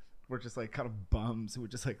were just like kind of bums who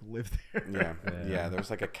would just like live there. Yeah. There was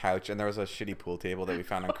like a couch and there was a shitty pool table that we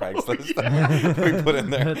found on Craigslist. We put in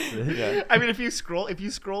there. Yeah. I mean, if you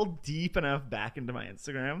scroll deep enough back into my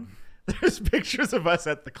Instagram, there's pictures of us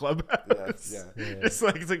at the clubhouse. Yeah. It's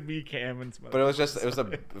like me, Cam, and some. But it was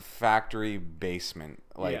a factory basement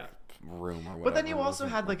room or whatever. But then you also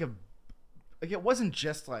had like it wasn't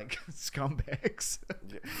just like scumbags.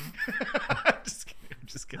 Yeah. I'm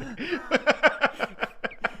just kidding.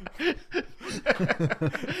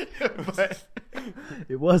 But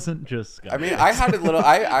it wasn't just scumbags. I mean, I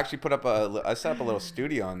actually I set up a little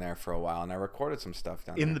studio in there for a while, and I recorded some stuff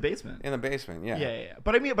down there. In the basement. In the basement, yeah. Yeah.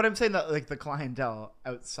 But I'm saying that like the clientele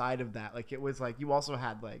outside of that, like it was like you also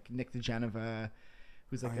had like Nick DeGeneva,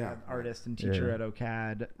 who's like an artist and teacher at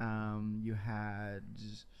OCAD. You had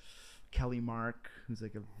Kelly Mark, who's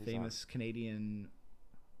like a famous Canadian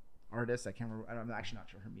artist. I can't remember. I'm actually not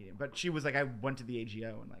sure her medium, but she was like, I went to the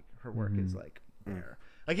AGO and like her work is like there.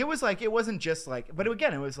 Like it was like, it wasn't just like, but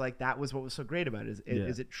again, it was like, that was what was so great about it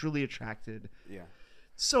is it truly attracted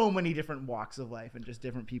so many different walks of life and just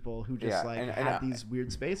different people who just had these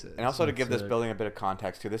weird spaces. And also to give this building a bit of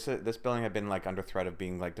context too, this building had been like under threat of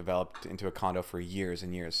being like developed into a condo for years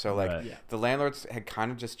and years. So like the landlords had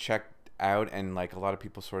kind of just checked out, and like a lot of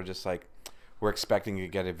people sort of just like were expecting to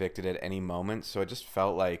get evicted at any moment. So it just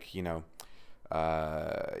felt like,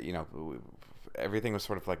 everything was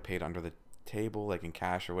sort of like paid under the table, like in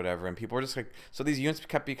cash or whatever, and people were just like, so these units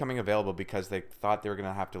kept becoming available because they thought they were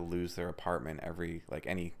gonna have to lose their apartment every like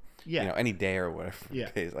any any day or whatever,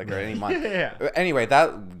 like or any month. Anyway,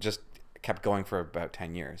 that just kept going for about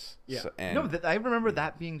 10 years. I remember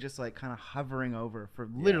that being just like kind of hovering over for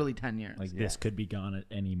literally 10 years. Like this could be gone at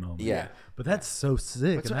any moment. Yeah. But that's so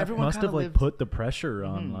sick. But so and that everyone must have like lived... put the pressure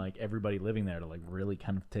on like everybody living there to like really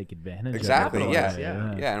kind of take advantage exactly of it.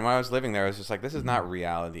 yeah. And when I was living there, I was just like, this is not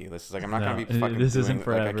reality. This is like, I'm not gonna be fucking this doing, isn't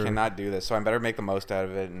forever. like, I cannot do this, so I better make the most out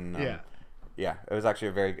of it. And it was actually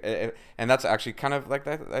a very and that's actually kind of like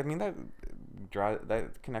that. I mean, that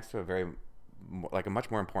connects to a very like a much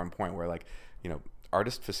more important point where like, you know,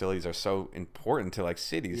 artist facilities are so important to like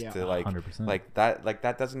cities to like 100%. like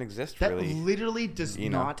that doesn't exist really. That literally does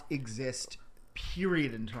not exist.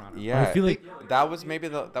 Period in Toronto. Yeah, I feel like that was maybe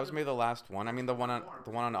the last one. I mean, the one on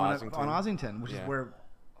Ossington. On Ossington, which is where,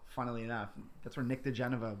 funnily enough, that's where Nick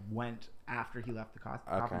DeGeneva went after he left the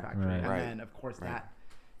coffin factory, and then of course that.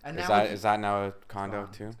 And is that now a condo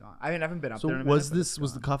too? It's gone. I mean, I haven't been up so there. Was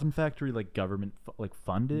the coffin factory like government like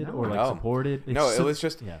funded or like supported? No, it was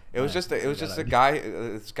just a guy.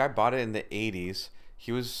 This guy bought it in the 80s.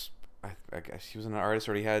 He was, I guess, he was an artist,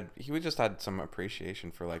 or he just had some appreciation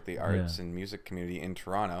for like the arts and music community in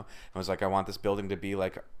Toronto, and was like, I want this building to be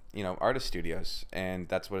like, you know, artist studios, and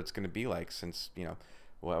that's what it's going to be like since, you know,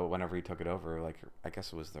 whenever he took it over, like I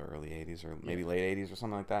guess it was the early 80s or maybe late 80s or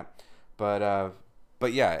something like that,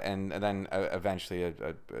 But yeah, and then eventually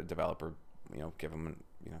a developer, you know, give him,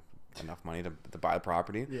 you know, enough money to buy the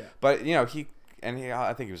property. Yeah. But you know,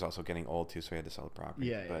 I think he was also getting old too, so he had to sell the property.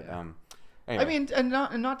 Yeah. But I anyway. mean, and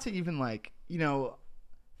not to even like, you know,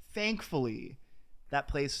 thankfully, that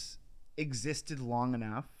place existed long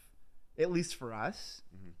enough, at least for us,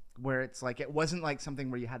 where it's like it wasn't like something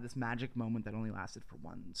where you had this magic moment that only lasted for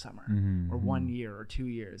one summer or 1 year or 2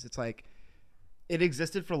 years. It's like. It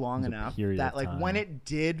existed for long enough that like when it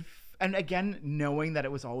did, and again, knowing that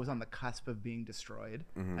it was always on the cusp of being destroyed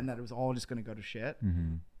and that it was all just going to go to shit.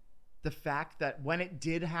 The fact that when it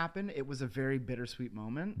did happen, it was a very bittersweet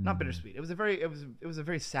moment. Not bittersweet. It was a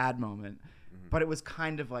very sad moment, but it was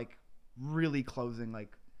kind of like really closing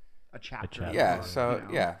like a chapter. Yeah. So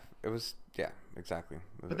you know? It was. Yeah. Exactly.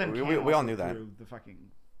 But then we all knew that. The fucking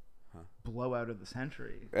blowout of the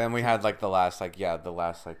century, and we had like the last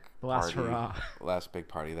hurrah, last big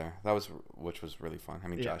party there. Which was really fun. I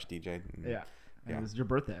mean, Josh DJ'd. And it was your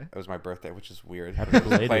birthday. It was my birthday, which is weird. Happy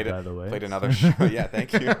belated, by the way. Played another show. Yeah,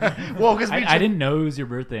 thank you. Well, because I didn't know it was your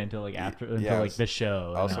birthday until like like the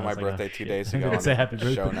show. Also, my birthday 2 days ago. Say happy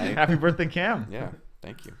birthday. Show night. Happy birthday, Cam. Yeah,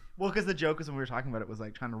 thank you. Well, because the joke is when we were talking about it was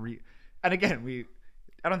like trying to and again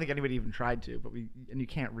I don't think anybody even tried to, but you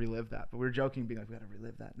can't relive that. But we were joking, being like, we got to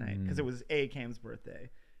relive that night because it was Cam's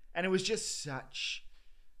birthday, and it was just such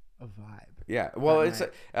a vibe. Yeah, well, it's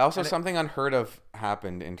also something unheard of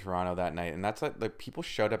happened in Toronto that night, and that's like people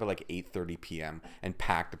showed up at like 8:30 p.m. and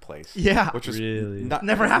packed a place. Yeah, which was really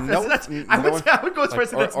never happened. I would go as far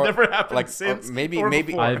as that's never happened like, since. Maybe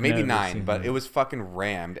 9, but it was fucking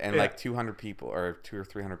rammed, and like 200 people or 200 or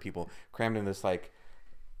 300 people crammed in this like.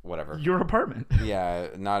 Whatever. Your apartment. Yeah,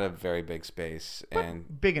 not a very big space, but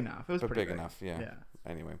and big enough. It was pretty big enough. Yeah.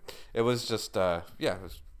 Anyway, it was just it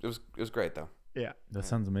was great though. Yeah. That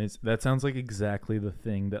sounds amazing. That sounds like exactly the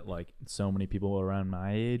thing that like so many people around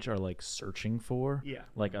my age are like searching for. Yeah.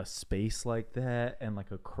 Like a space like that and like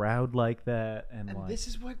a crowd like that, and like this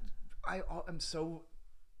is what I'm so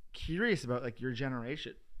curious about, like your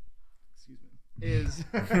generation. Is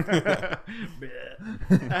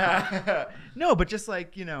no, but just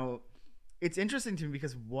like, you know, it's interesting to me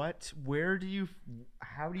because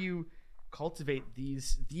how do you cultivate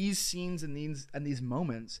these scenes and these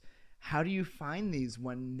moments? How do you find these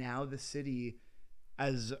when now the city,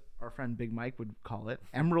 as our friend Big Mike would call it,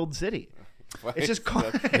 Emerald City? It's just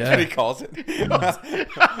called. That's what he calls it.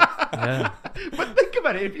 Yeah. But think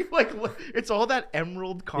about it. If you like, it's all that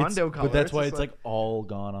emerald condo color. But that's why it's like all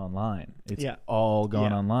gone online. It's all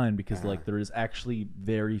gone online because like there is actually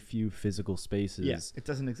very few physical spaces. Yes, it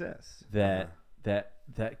doesn't exist. That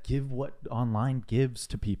give what online gives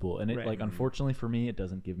to people, and it like unfortunately for me, it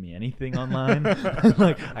doesn't give me anything online.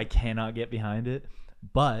 Like I cannot get behind it.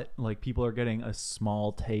 But like people are getting a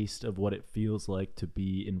small taste of what it feels like to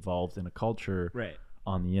be involved in a culture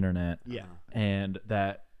on the internet. Yeah. And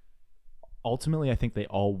that ultimately I think they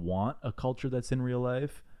all want a culture that's in real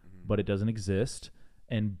life, but it doesn't exist.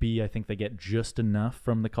 And B, I think they get just enough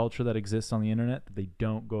from the culture that exists on the internet that they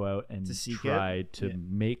don't go out and try to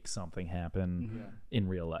make something happen in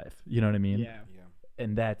real life. You know what I mean? Yeah.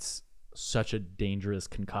 And that's such a dangerous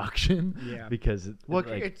concoction. Yeah. Because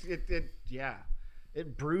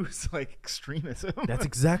it brews like extremism. That's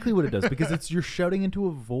exactly what it does, because you're shouting into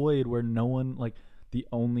a void where no one, like, the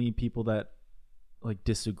only people that like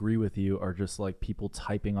disagree with you are just like people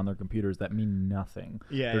typing on their computers that mean nothing.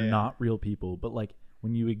 Yeah, they're yeah. not real people. But like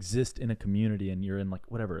when you exist in a community and you're in like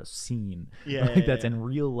whatever, a scene, Yeah, like yeah, that's yeah. in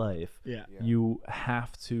real life, Yeah. you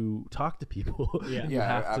have to talk to people. Yeah. You Yeah,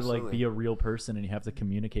 have to absolutely. like be a real person, and you have to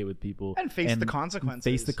communicate with people And face the consequences.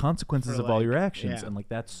 Face the consequences for, of all like, your actions, yeah. and like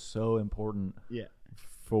that's so important Yeah.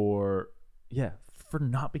 for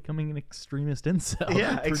not becoming an extremist incel.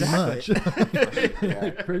 Yeah, pretty exactly.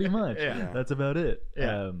 much. Pretty much. Yeah. That's about it.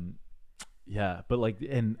 Yeah. But like,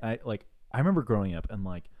 and I remember growing up and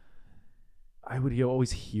like I would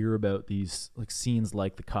always hear about these like scenes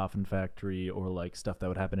like the Coffin Factory or like stuff that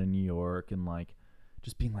would happen in New York, and like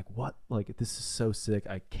just being like, what? Like, this is so sick.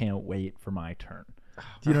 I can't wait for my turn.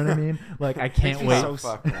 Do you know what I mean? Like, I can't wait. so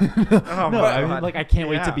fuck. Oh, No, my I mean, God. like, I can't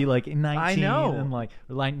wait to Yeah. be like 19 I know. and like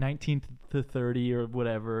 19 to 30 or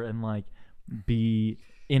whatever, and like be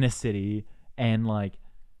in a city, and like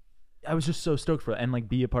I was just so stoked for it, and like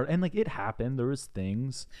be a part, and like it happened. There was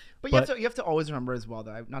things, But you have to always remember as well,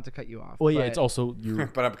 though, not to cut you off. well, yeah, but- it's also you.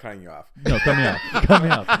 But I'm cutting you off. No, cut me off. Cut me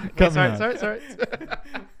off. Cut me off. Sorry.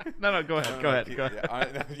 No, go ahead. Go ahead. Go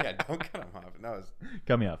ahead. Yeah, don't cut him off. No, it's,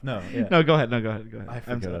 Cut me off. No, yeah. No, go ahead. Go ahead. I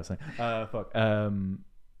I'm forget what I sorry. was saying. Fuck.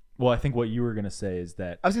 Well, I think what you were gonna say is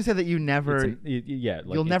that I was gonna say that you never, like,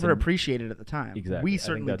 you'll never appreciate it at the time. Exactly. I We think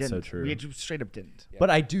certainly that's so didn't. true. We just straight up didn't. But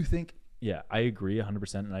I do think, yeah, I agree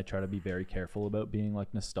 100%, and I try to be very careful about being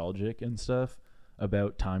like nostalgic and stuff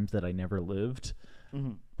about times that I never lived.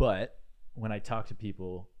 Mm-hmm. But when I talk to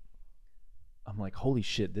people, I'm like, holy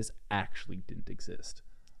shit, this actually didn't exist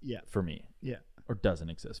Yeah. for me, Yeah. or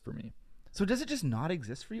doesn't exist for me, So does it just not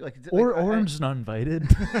exist for you? Like, or I'm just not invited.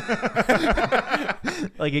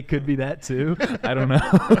 Like, it could be that too. I don't know.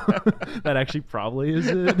 That actually probably is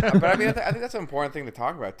it. but I mean, I think that's an important thing to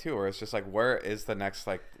talk about too. Where it's just like, where is the next,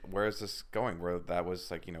 like, where is this going? Where that was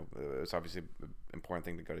like, you know, it was obviously an important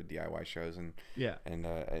thing to go to DIY shows and Yeah. and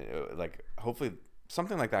like hopefully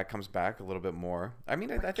something like that comes back a little bit more. I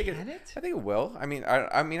mean, I think can it? I think it will. I mean,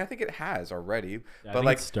 I think it has already. I But think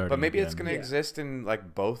like, it's starting but maybe it's again. going to Yeah. exist in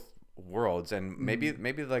like both worlds, and maybe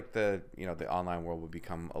like the, you know, the online world will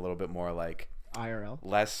become a little bit more like IRL.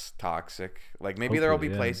 less toxic. Like maybe there will be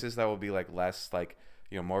Hopefully, yeah. places that will be like less, like,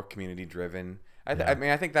 you know, more community driven. I mean,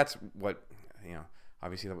 I think that's what, you know,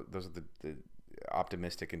 obviously those are the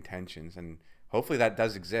optimistic intentions, and hopefully that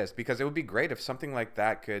does exist, because it would be great if something like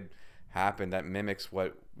that could happen that mimics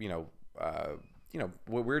what, you know,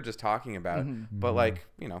 what we're just talking about, but like,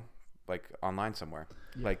 you know, like online somewhere.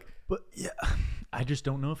 Like, But yeah, I just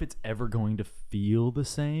don't know if it's ever going to feel the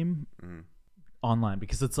same online,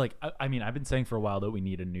 because it's like, I mean, I've been saying for a while that we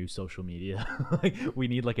need a new social media. Like, we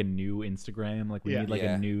need like a new Instagram. Like, we Yeah. need like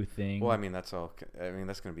Yeah. a new thing. well, I mean, that's all. I mean,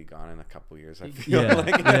 that's going to be gone in a couple of years. I feel Yeah,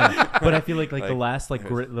 like. yeah. But I feel like the Like, last like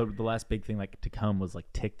the last big thing like to come was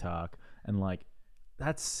like TikTok, and like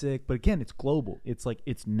that's sick. But again, it's global. It's like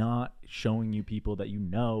it's not showing you people that you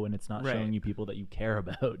know, and it's not Right. showing you people that you care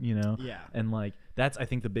about. You know. Yeah. And like that's, I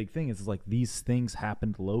think the big thing is like these things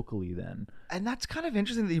happened locally then. And that's kind of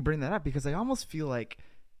interesting that you bring that up, because I almost feel like,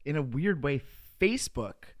 in a weird way,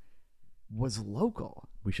 Facebook was local.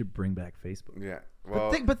 We should bring back Facebook. Yeah.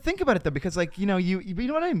 Well, But think about it though, because like, you know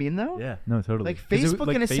what I mean though. Yeah, no, totally. Like, 'Cause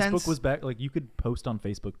Facebook, in a Facebook sense- was back. Like, you could post on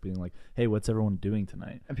Facebook being like, "Hey, what's everyone doing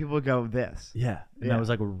tonight?" And people would go this. Yeah, and Yeah. that was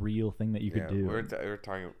like a real thing that you yeah, could do. we were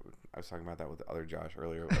talking. I was talking about that with the other Josh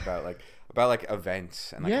earlier about like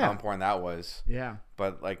events and like Yeah. how important that was. Yeah.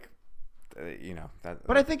 But like, you know that.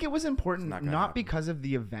 But I think it was important, not not, gonna happen. because of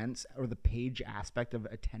the events or the page aspect of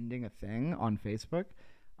attending a thing on Facebook.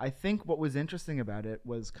 I think what was interesting about it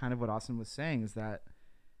was kind of what Austin was saying, is that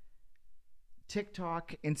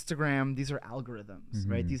TikTok, Instagram, these are algorithms,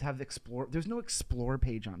 right? These have explore. There's no explore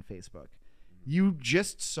page on Facebook. You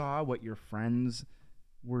just saw what your friends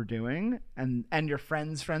were doing, and your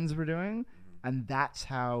friends' friends were doing, and that's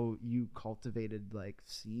how you cultivated like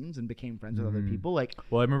scenes and became friends with other people. Like,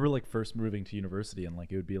 Well, I remember like first moving to university, and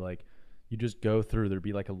like it would be like you just go through. There'd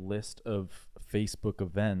be like a list of Facebook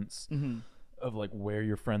events of like where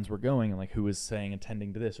your friends were going and like who was saying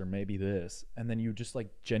attending to this or maybe this, and then you just like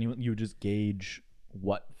genuinely you just gauge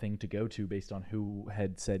what thing to go to based on who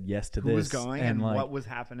had said yes to who this was going and like, what was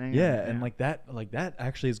happening. yeah, and like that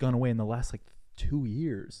actually has gone away in the last like 2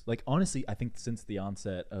 years. Like honestly, I think since the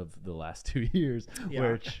onset of the last 2 years,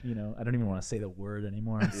 which I don't even want to say the word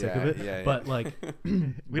anymore. I'm sick of it. Yeah. But like,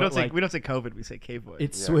 we don't say COVID. We say K-Void.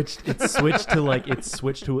 It switched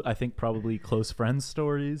to I think probably close friends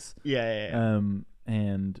stories. Yeah.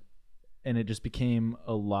 And it just became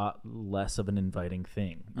a lot less of an inviting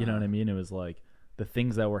thing. You know what I mean? It was like the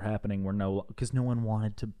things that were happening were because no one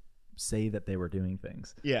wanted to say that they were doing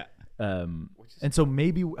things. Yeah. And so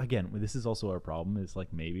maybe again, this is also our problem. Is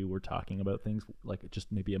like maybe we're talking about things like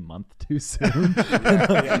just maybe a month too soon.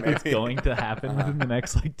 It's going to happen within the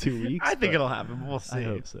next like 2 weeks. I think it'll happen. We'll see. I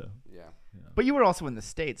hope so. Yeah. But you were also in the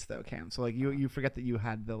States though, Cam. So like you forget that you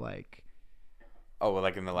had the like. Oh, well,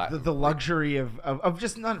 like in the luxury of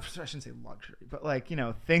just not, I shouldn't say luxury, but like,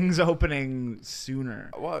 things opening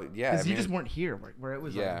sooner. Well, yeah. Because you just weren't here where it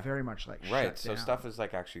was like very much like right. Shut So down. stuff is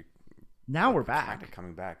like actually. Now we're back. Kind of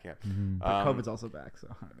coming back, yeah. Mm-hmm. But COVID's also back,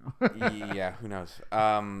 so I don't know. Yeah, who knows?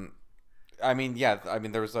 I mean,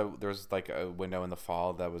 there was like a window in the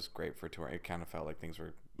fall that was great for touring. It kind of felt like things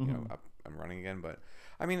were up and running again. But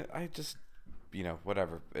I mean, I just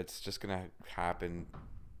whatever. It's just gonna happen.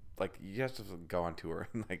 Like you have to go on tour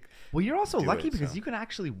and like. Well, you're also lucky because you can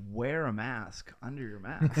actually wear a mask under your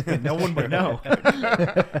mask, and no one would know.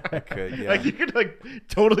 I could, yeah. Like you could like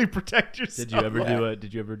totally protect yourself.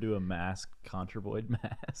 Did you ever do a mask Kontravoid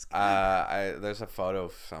mask? There's a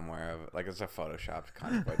photo somewhere of like it's a photoshopped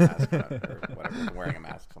Kontravoid mask or whatever. I'm wearing a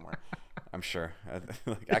mask somewhere. I'm sure.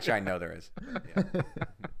 Actually, I know there is. Yeah.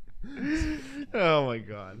 Oh my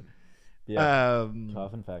god. Yeah.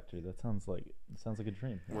 Coffin Factory. That sounds like a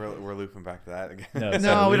dream. We're looping back to that again.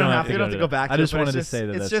 No, we don't have to go back. I just wanted to say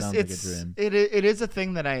that sounds like a dream. It is a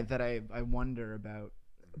thing that I wonder about.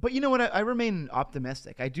 But you know what? I remain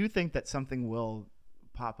optimistic. I do think that something will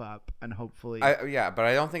pop up and hopefully. But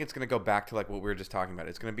I don't think it's gonna go back to like what we were just talking about.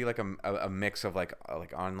 It's gonna be like a mix of like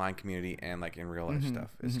online community and like in real life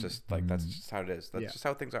stuff. It's just like that's just how it is. That's just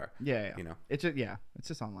how things are. Yeah. It's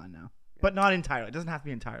just online now, but not entirely. It doesn't have to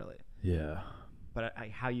be entirely. Yeah. But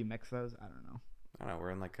how you mix those, I don't know. I don't know. We're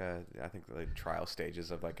in like I think like trial stages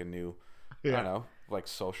of like a new, I don't know, like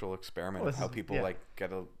social experiment of how people like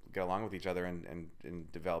get along with each other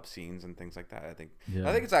and develop scenes and things like that. I think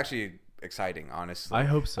it's actually exciting, honestly. I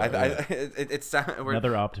hope so. It's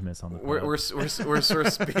another optimist on the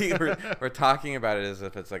we're talking about it as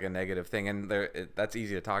if it's like a negative thing, and that's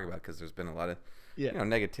easy to talk about because there's been a lot of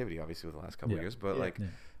negativity obviously with the last couple of years, but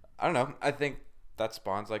I don't know. I think that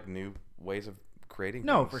spawns like new ways of creating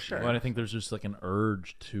things. For sure. Well, and I think there's just like an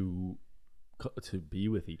urge to be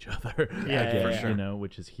with each other for sure.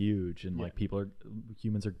 Which is huge, and like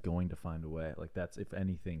humans are going to find a way. Like that's, if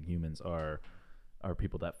anything, humans are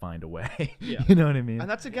people that find a way. You know what I mean? And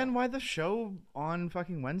that's again why the show on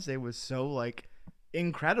fucking Wednesday was so like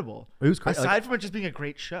incredible. It was crazy. Aside from it just being a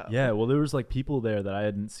great show. Yeah, well, there was like people there that I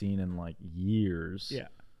hadn't seen in like years. Yeah.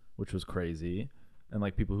 Which was crazy. And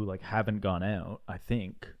like people who like haven't gone out, I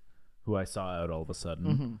think, who I saw out all of a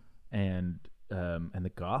sudden, and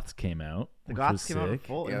the Goths came out. The Goths came out in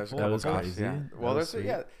Yeah, full. That was crazy. Yeah. Well, there's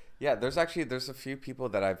a few people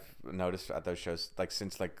that I've noticed at those shows, like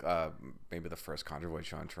since like maybe the first Kontravoid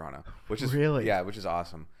show in Toronto, which is which is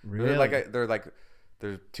awesome. Really,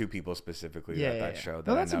 there's two people specifically at that show.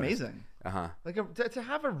 That's amazing. Like to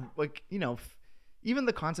have a even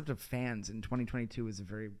the concept of fans in 2022 is a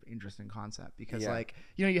very interesting concept because like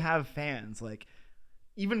you have fans like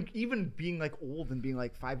even being like old and being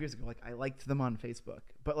like 5 years ago like I liked them on Facebook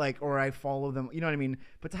but like or I follow them, you know what I mean,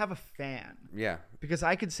 but to have a fan, because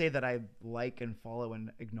I could say that I like and follow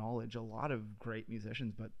and acknowledge a lot of great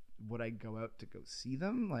musicians, but would I go out to go see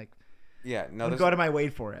them? Like I'd go out of my way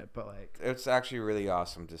for it, but like it's actually really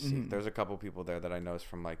awesome to see. There's a couple people there that I noticed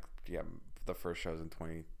from like the first shows in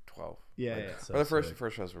 2012. So or the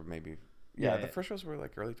first shows were maybe the first shows were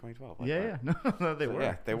like early 2012. Like no, they were.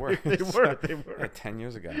 Yeah, they were. They were. 10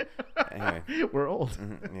 years ago. Anyway, we're old.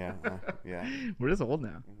 Yeah. We're just old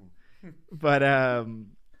now. But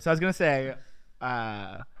so I was gonna say,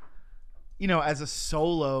 as a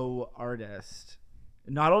solo artist,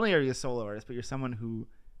 not only are you a solo artist, but you're someone who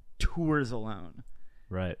tours alone.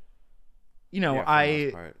 Right.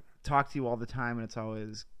 I talk to you all the time, and it's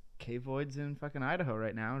always K-Void's in fucking Idaho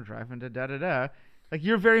right now, driving to da-da-da. Like,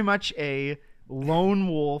 you're very much a lone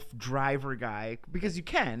wolf driver guy, because you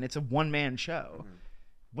can. It's a one-man show.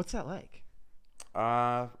 What's that like?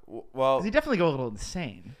 Well... Because you definitely go a little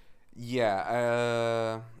insane.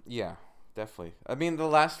 Yeah, definitely. I mean, the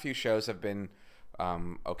last few shows have been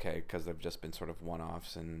okay, because they've just been sort of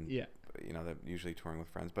one-offs, and they're usually touring with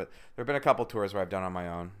friends. But there have been a couple tours where I've done on my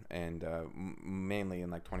own, and mainly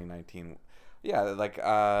in like 2019, Yeah, like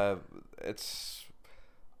it's.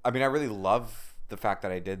 I mean, I really love the fact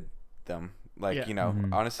that I did them. Like, Yeah. you know,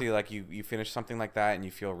 honestly, like you finish something like that and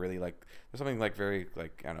you feel really like there's something like very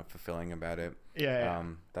like I don't know fulfilling about it. Yeah.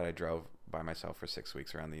 That I drove by myself for 6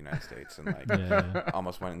 weeks around the United States and like Yeah.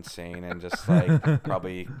 almost went insane and just like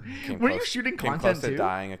probably Were you shooting came content close to too?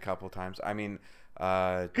 dying a couple times. I mean,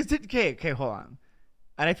 Because okay, hold on.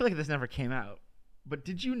 And I feel like this never came out. But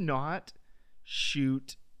did you not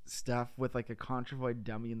shoot stuff with like a Kontravoid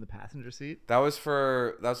dummy in the passenger seat? that's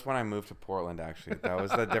when I moved to Portland. Actually, that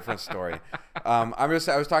was a different story. I was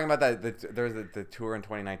talking about that. There was the tour in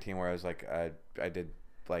 2019 where I was like, I did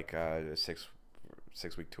like a 6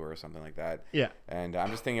 week tour or something like that. Yeah. And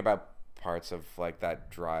I'm just thinking about parts of like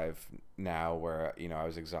that drive now where you know I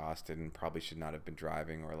was exhausted and probably should not have been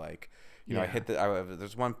driving, or like you know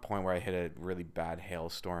there's one point where I hit a really bad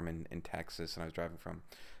hailstorm in Texas and I was driving from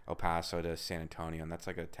El Paso to San Antonio, and that's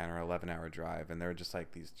like a 10 or 11 hour drive, and there were just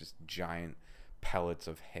like these just giant pellets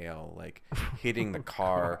of hail like hitting the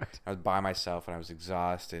car. I was by myself and I was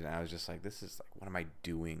exhausted and I was just like, this is like, what am I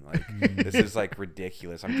doing? Like this is like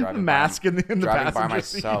ridiculous. I'm driving mask in the driving by passenger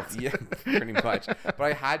myself. seat. Yeah, pretty much. But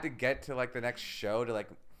I had to get to like the next show to like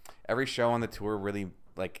every show on the tour really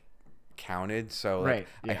like counted. So like, Right,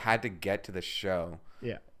 yeah. I had to get to the show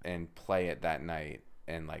Yeah. and play it that night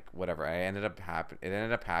and like whatever. It ended up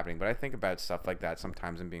happening. But I think about stuff like that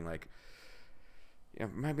sometimes and being like, you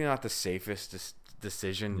know, maybe not the safest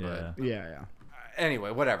decision, Yeah. but Yeah.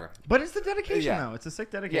 anyway, whatever. But it's the dedication Yeah. though. It's a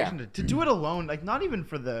sick dedication Yeah. to do it alone. Like not even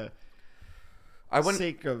for the I wouldn't.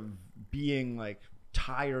 sake of being like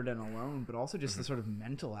tired and alone, but also just the sort of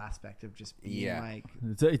mental aspect of just being Yeah. like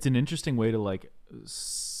It's an interesting way to like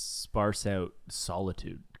sparse out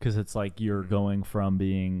solitude, because it's like you're going from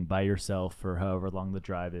being by yourself for however long the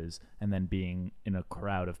drive is and then being in a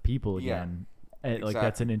crowd of people Yeah. again. And, like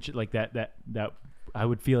that's an like that I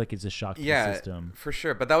would feel like it's a shock to the system. For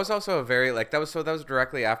sure. But that was also a very like that was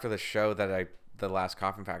directly after the show the last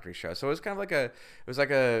Coffin Factory show. So it was kind of like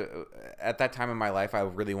at that time in my life, I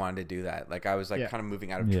really wanted to do that. Like I was like kind of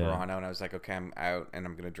moving out of Toronto, and I was like, okay, I'm out and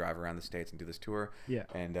I'm going to drive around the States and do this tour. Yeah.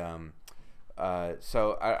 And,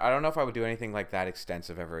 so I don't know if I would do anything like that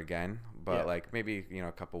extensive ever again, but like maybe, you know,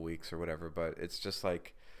 a couple weeks or whatever, but it's just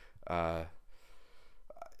like,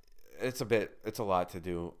 it's a lot to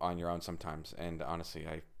do on your own sometimes. And honestly,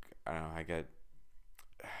 I don't know,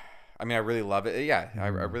 I mean, I really love it. Yeah, I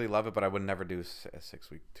really love it, but I would never do a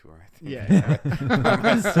 6-week tour. I think. Yeah. By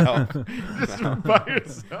myself. Just by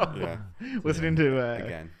yourself. Yeah. Listening to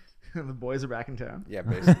Again. the boys are back in town. Yeah,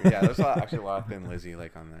 basically. Yeah, there's actually a lot of Thin Lizzy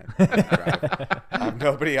like on that drive. I have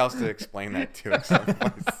nobody else to explain that to except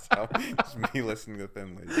myself. Just me listening to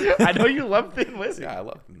Thin Lizzy. I know you love Thin Lizzy. Yeah, I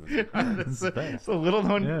love Thin Lizzy. It's a little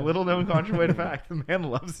known Kontravoid fact. The man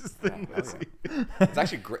loves his Thin Yeah, Lizzy. It's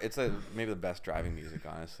actually great. It's maybe the best driving music,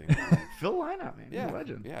 honestly. Phil Lynott, man. Yeah, He's a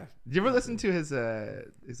legend. yeah. Did you ever listen to his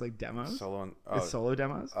like demos? Solo and His solo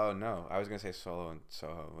demos? Oh no, I was gonna say Solo and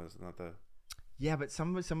Soho. Was not the. Yeah, but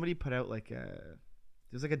somebody put out like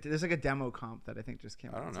there's like a demo comp that I think just came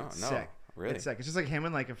out. I don't It's, know. like, No, sick. really. It's sick. It's just like him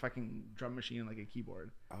and like a fucking drum machine and like a keyboard.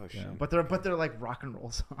 Oh shit. But they're like rock and roll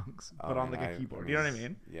songs, but on like a keyboard. You know what I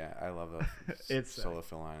mean? Yeah, I love the It's solo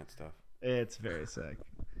Phil Lynott stuff. It's very sick.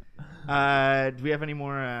 Do we have any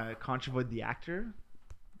more Kontravoid the actor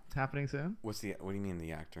happening soon? What do you mean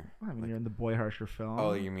the actor? Well, I mean, Like- you're in the Boy Harsher film.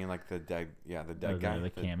 Oh, you mean like the dead? Yeah, the dead guy. The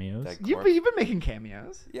cameos? dead you've corpse? been making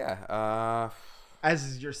cameos Yeah.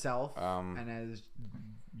 as yourself Um, and as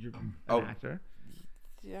you're an oh. actor.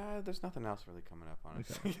 Yeah, there's nothing else really coming up,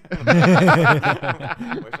 honestly.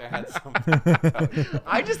 Wish I had something.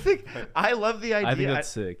 I just think I love the idea. I think that's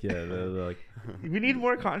sick. Yeah, they're like We need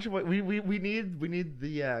more Kontravoid. We need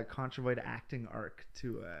the Kontravoid acting arc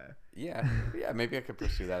to. Yeah, maybe I could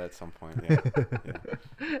pursue that at some point.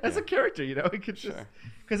 Yeah. As a character, you know, he could just Sure.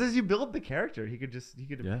 because as you build the character, he could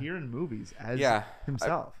appear in movies as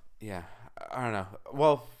himself. I don't know.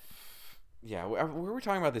 Well, yeah, we were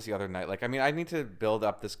talking about this the other night. Like, I mean, I need to build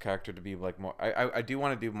up this character to be like more. I do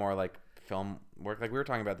want to do more like film work. Like we were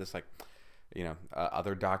talking about this, like, you know,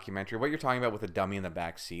 other documentary. What you're talking about with a dummy in the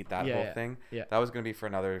back seat, that whole thing. Yeah. That was going to be for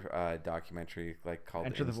another documentary, like called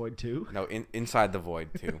Enter the Void 2. No, Inside the Void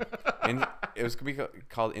 2. And it was going to be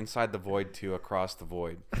called Inside the Void 2 Across the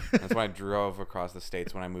Void. That's when I drove across the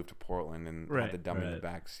States when I moved to Portland and had the dummy in the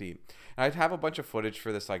back seat. And I'd have a bunch of footage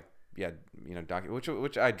for this, like,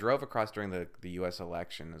 which I drove across during the U.S.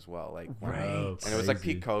 election as well. Like, and it was like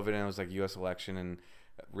peak COVID, and it was like U.S. election, and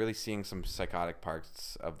really seeing some psychotic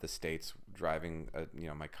parts of the States driving,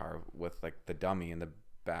 my car with like the dummy in the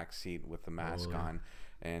back seat with the mask on.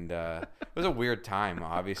 And it was a weird time,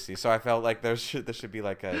 obviously. So I felt like there should be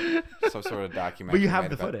like some sort of documentary. But you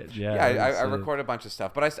have the footage. Yeah, I recorded a bunch of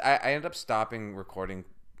stuff, but I ended up stopping recording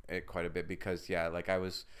it quite a bit because like I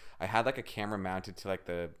had like a camera mounted to like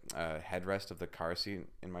the headrest of the car seat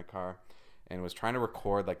in my car, and was trying to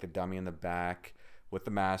record like the dummy in the back with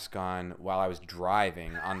the mask on while I was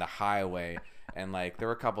driving on the highway. And like there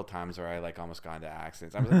were a couple times where I like almost got into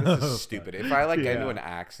accidents. I was like, this is stupid. If I like get into an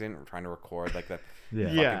accident trying to record like the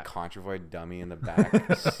fucking Kontravoid dummy in the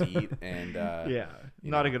back seat, and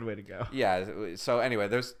not a good way to go. Yeah. So anyway,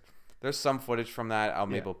 there's some footage from that. I'll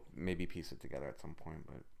maybe piece it together at some point.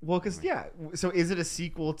 But because so is it a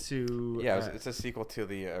sequel to? Yeah, it's a sequel to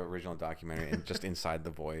the original documentary, and just Inside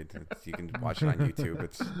the Void. You can watch it on YouTube.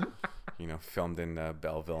 It's filmed in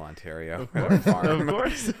Belleville, Ontario. Of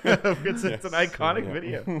course. It's an iconic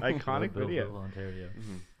video. Iconic video. Belleville, Ontario.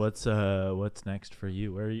 Mm-hmm. What's next for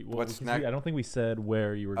you? Where are you? What's next? I don't think we said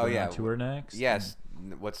where you were going on tour next. Yes.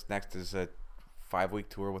 What's next is a 5-week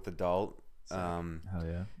tour with Adult. Hell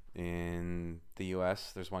yeah. In the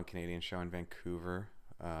U.S., there's one Canadian show in Vancouver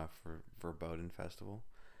for Verboten Festival.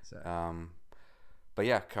 But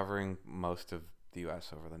yeah, covering most of the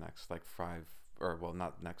U.S. over the next like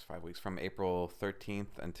not next 5 weeks, from April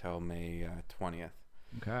 13th until May 20th.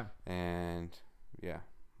 Okay. And yeah,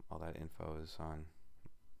 all that info is on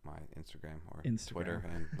my Instagram or Twitter.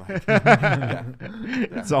 And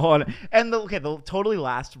It's all on. And the totally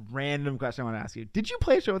last random question I want to ask you: did you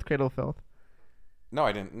play a show with Cradle of Filth? No,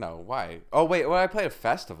 I didn't. No, why? Oh wait, I played a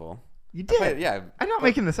festival. You did? Yeah. I'm not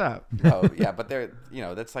making this up. No, yeah, but there,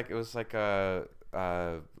 that's like, it was like a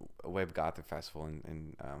Web Gothic festival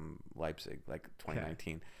in Leipzig, like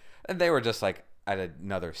 2019, and they were just like at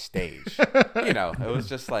another stage. It was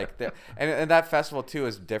just like, and that festival too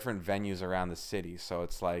is different venues around the city, so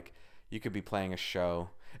it's like you could be playing a show.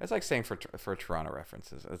 It's like saying for Toronto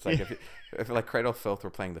references. It's like if like Cradle of Filth were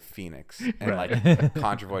playing the Phoenix, and like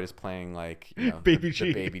Kontravoid is playing like Baby G.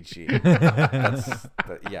 the Baby G. That's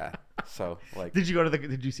So like, did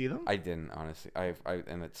you see them? I didn't, honestly. I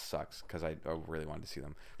and it sucks because I really wanted to see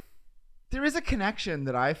them. There is a connection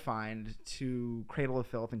that I find to Cradle of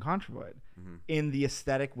Filth and Kontravoid in the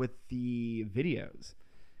aesthetic with the videos.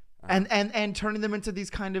 And turning them into these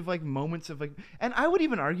kind of like moments of like, and I would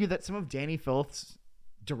even argue that some of Danny Filth's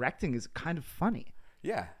directing is kind of funny.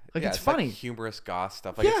 Yeah. Like it's funny. Like humorous goth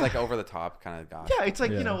stuff. Like it's like over the top kind of goth. Yeah, it's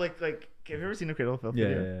like, like have you ever seen a Cradle of Filth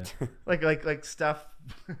video? Yeah. like stuff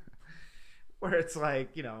where it's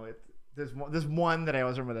like, there's one that I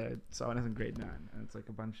always remember that I saw when I was in grade 9, and it's like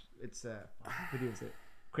a bunch. It's videos that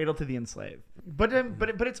Cradle to the Enslaved, but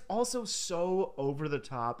it's also so over the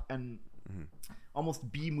top and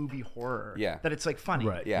almost B-movie horror. Yeah, that it's like funny.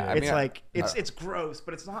 Right. Yeah, it's gross,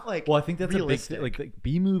 but it's not like. Well, I think that's realistic. A big like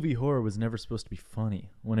B-movie horror was never supposed to be funny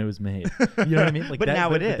when it was made. You know what I mean? Like, but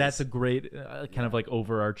now it is. That's a great kind of like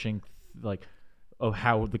overarching like. Of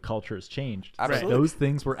how the culture has changed. Absolutely. Those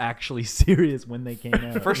things were actually serious when they came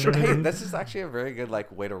out. For sure. Hey, this is actually a very good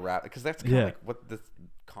like way to wrap, because that's kind of like what this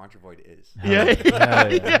Kontravoid is.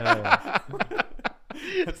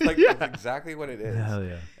 It's like it's exactly what it is. Hell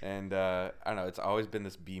yeah. And I don't know, it's always been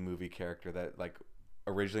this B-movie character that like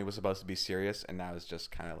originally was supposed to be serious, and now is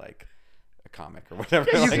just kind of like a comic or whatever.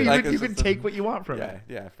 Yeah, you can take what you want from it.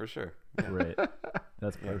 Yeah, for sure. Great.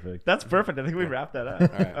 That's perfect. That's perfect. I think we wrapped that up.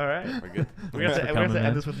 All right. We're good. We're gonna have to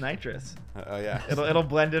end this with nitrous. Oh yeah. It'll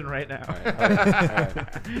blend in right now. All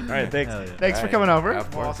right. Thanks. Yeah. Thanks for coming over.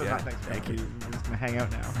 Of course, Thanks. Thank you. We're just gonna hang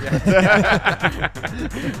out now.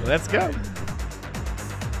 Let's go.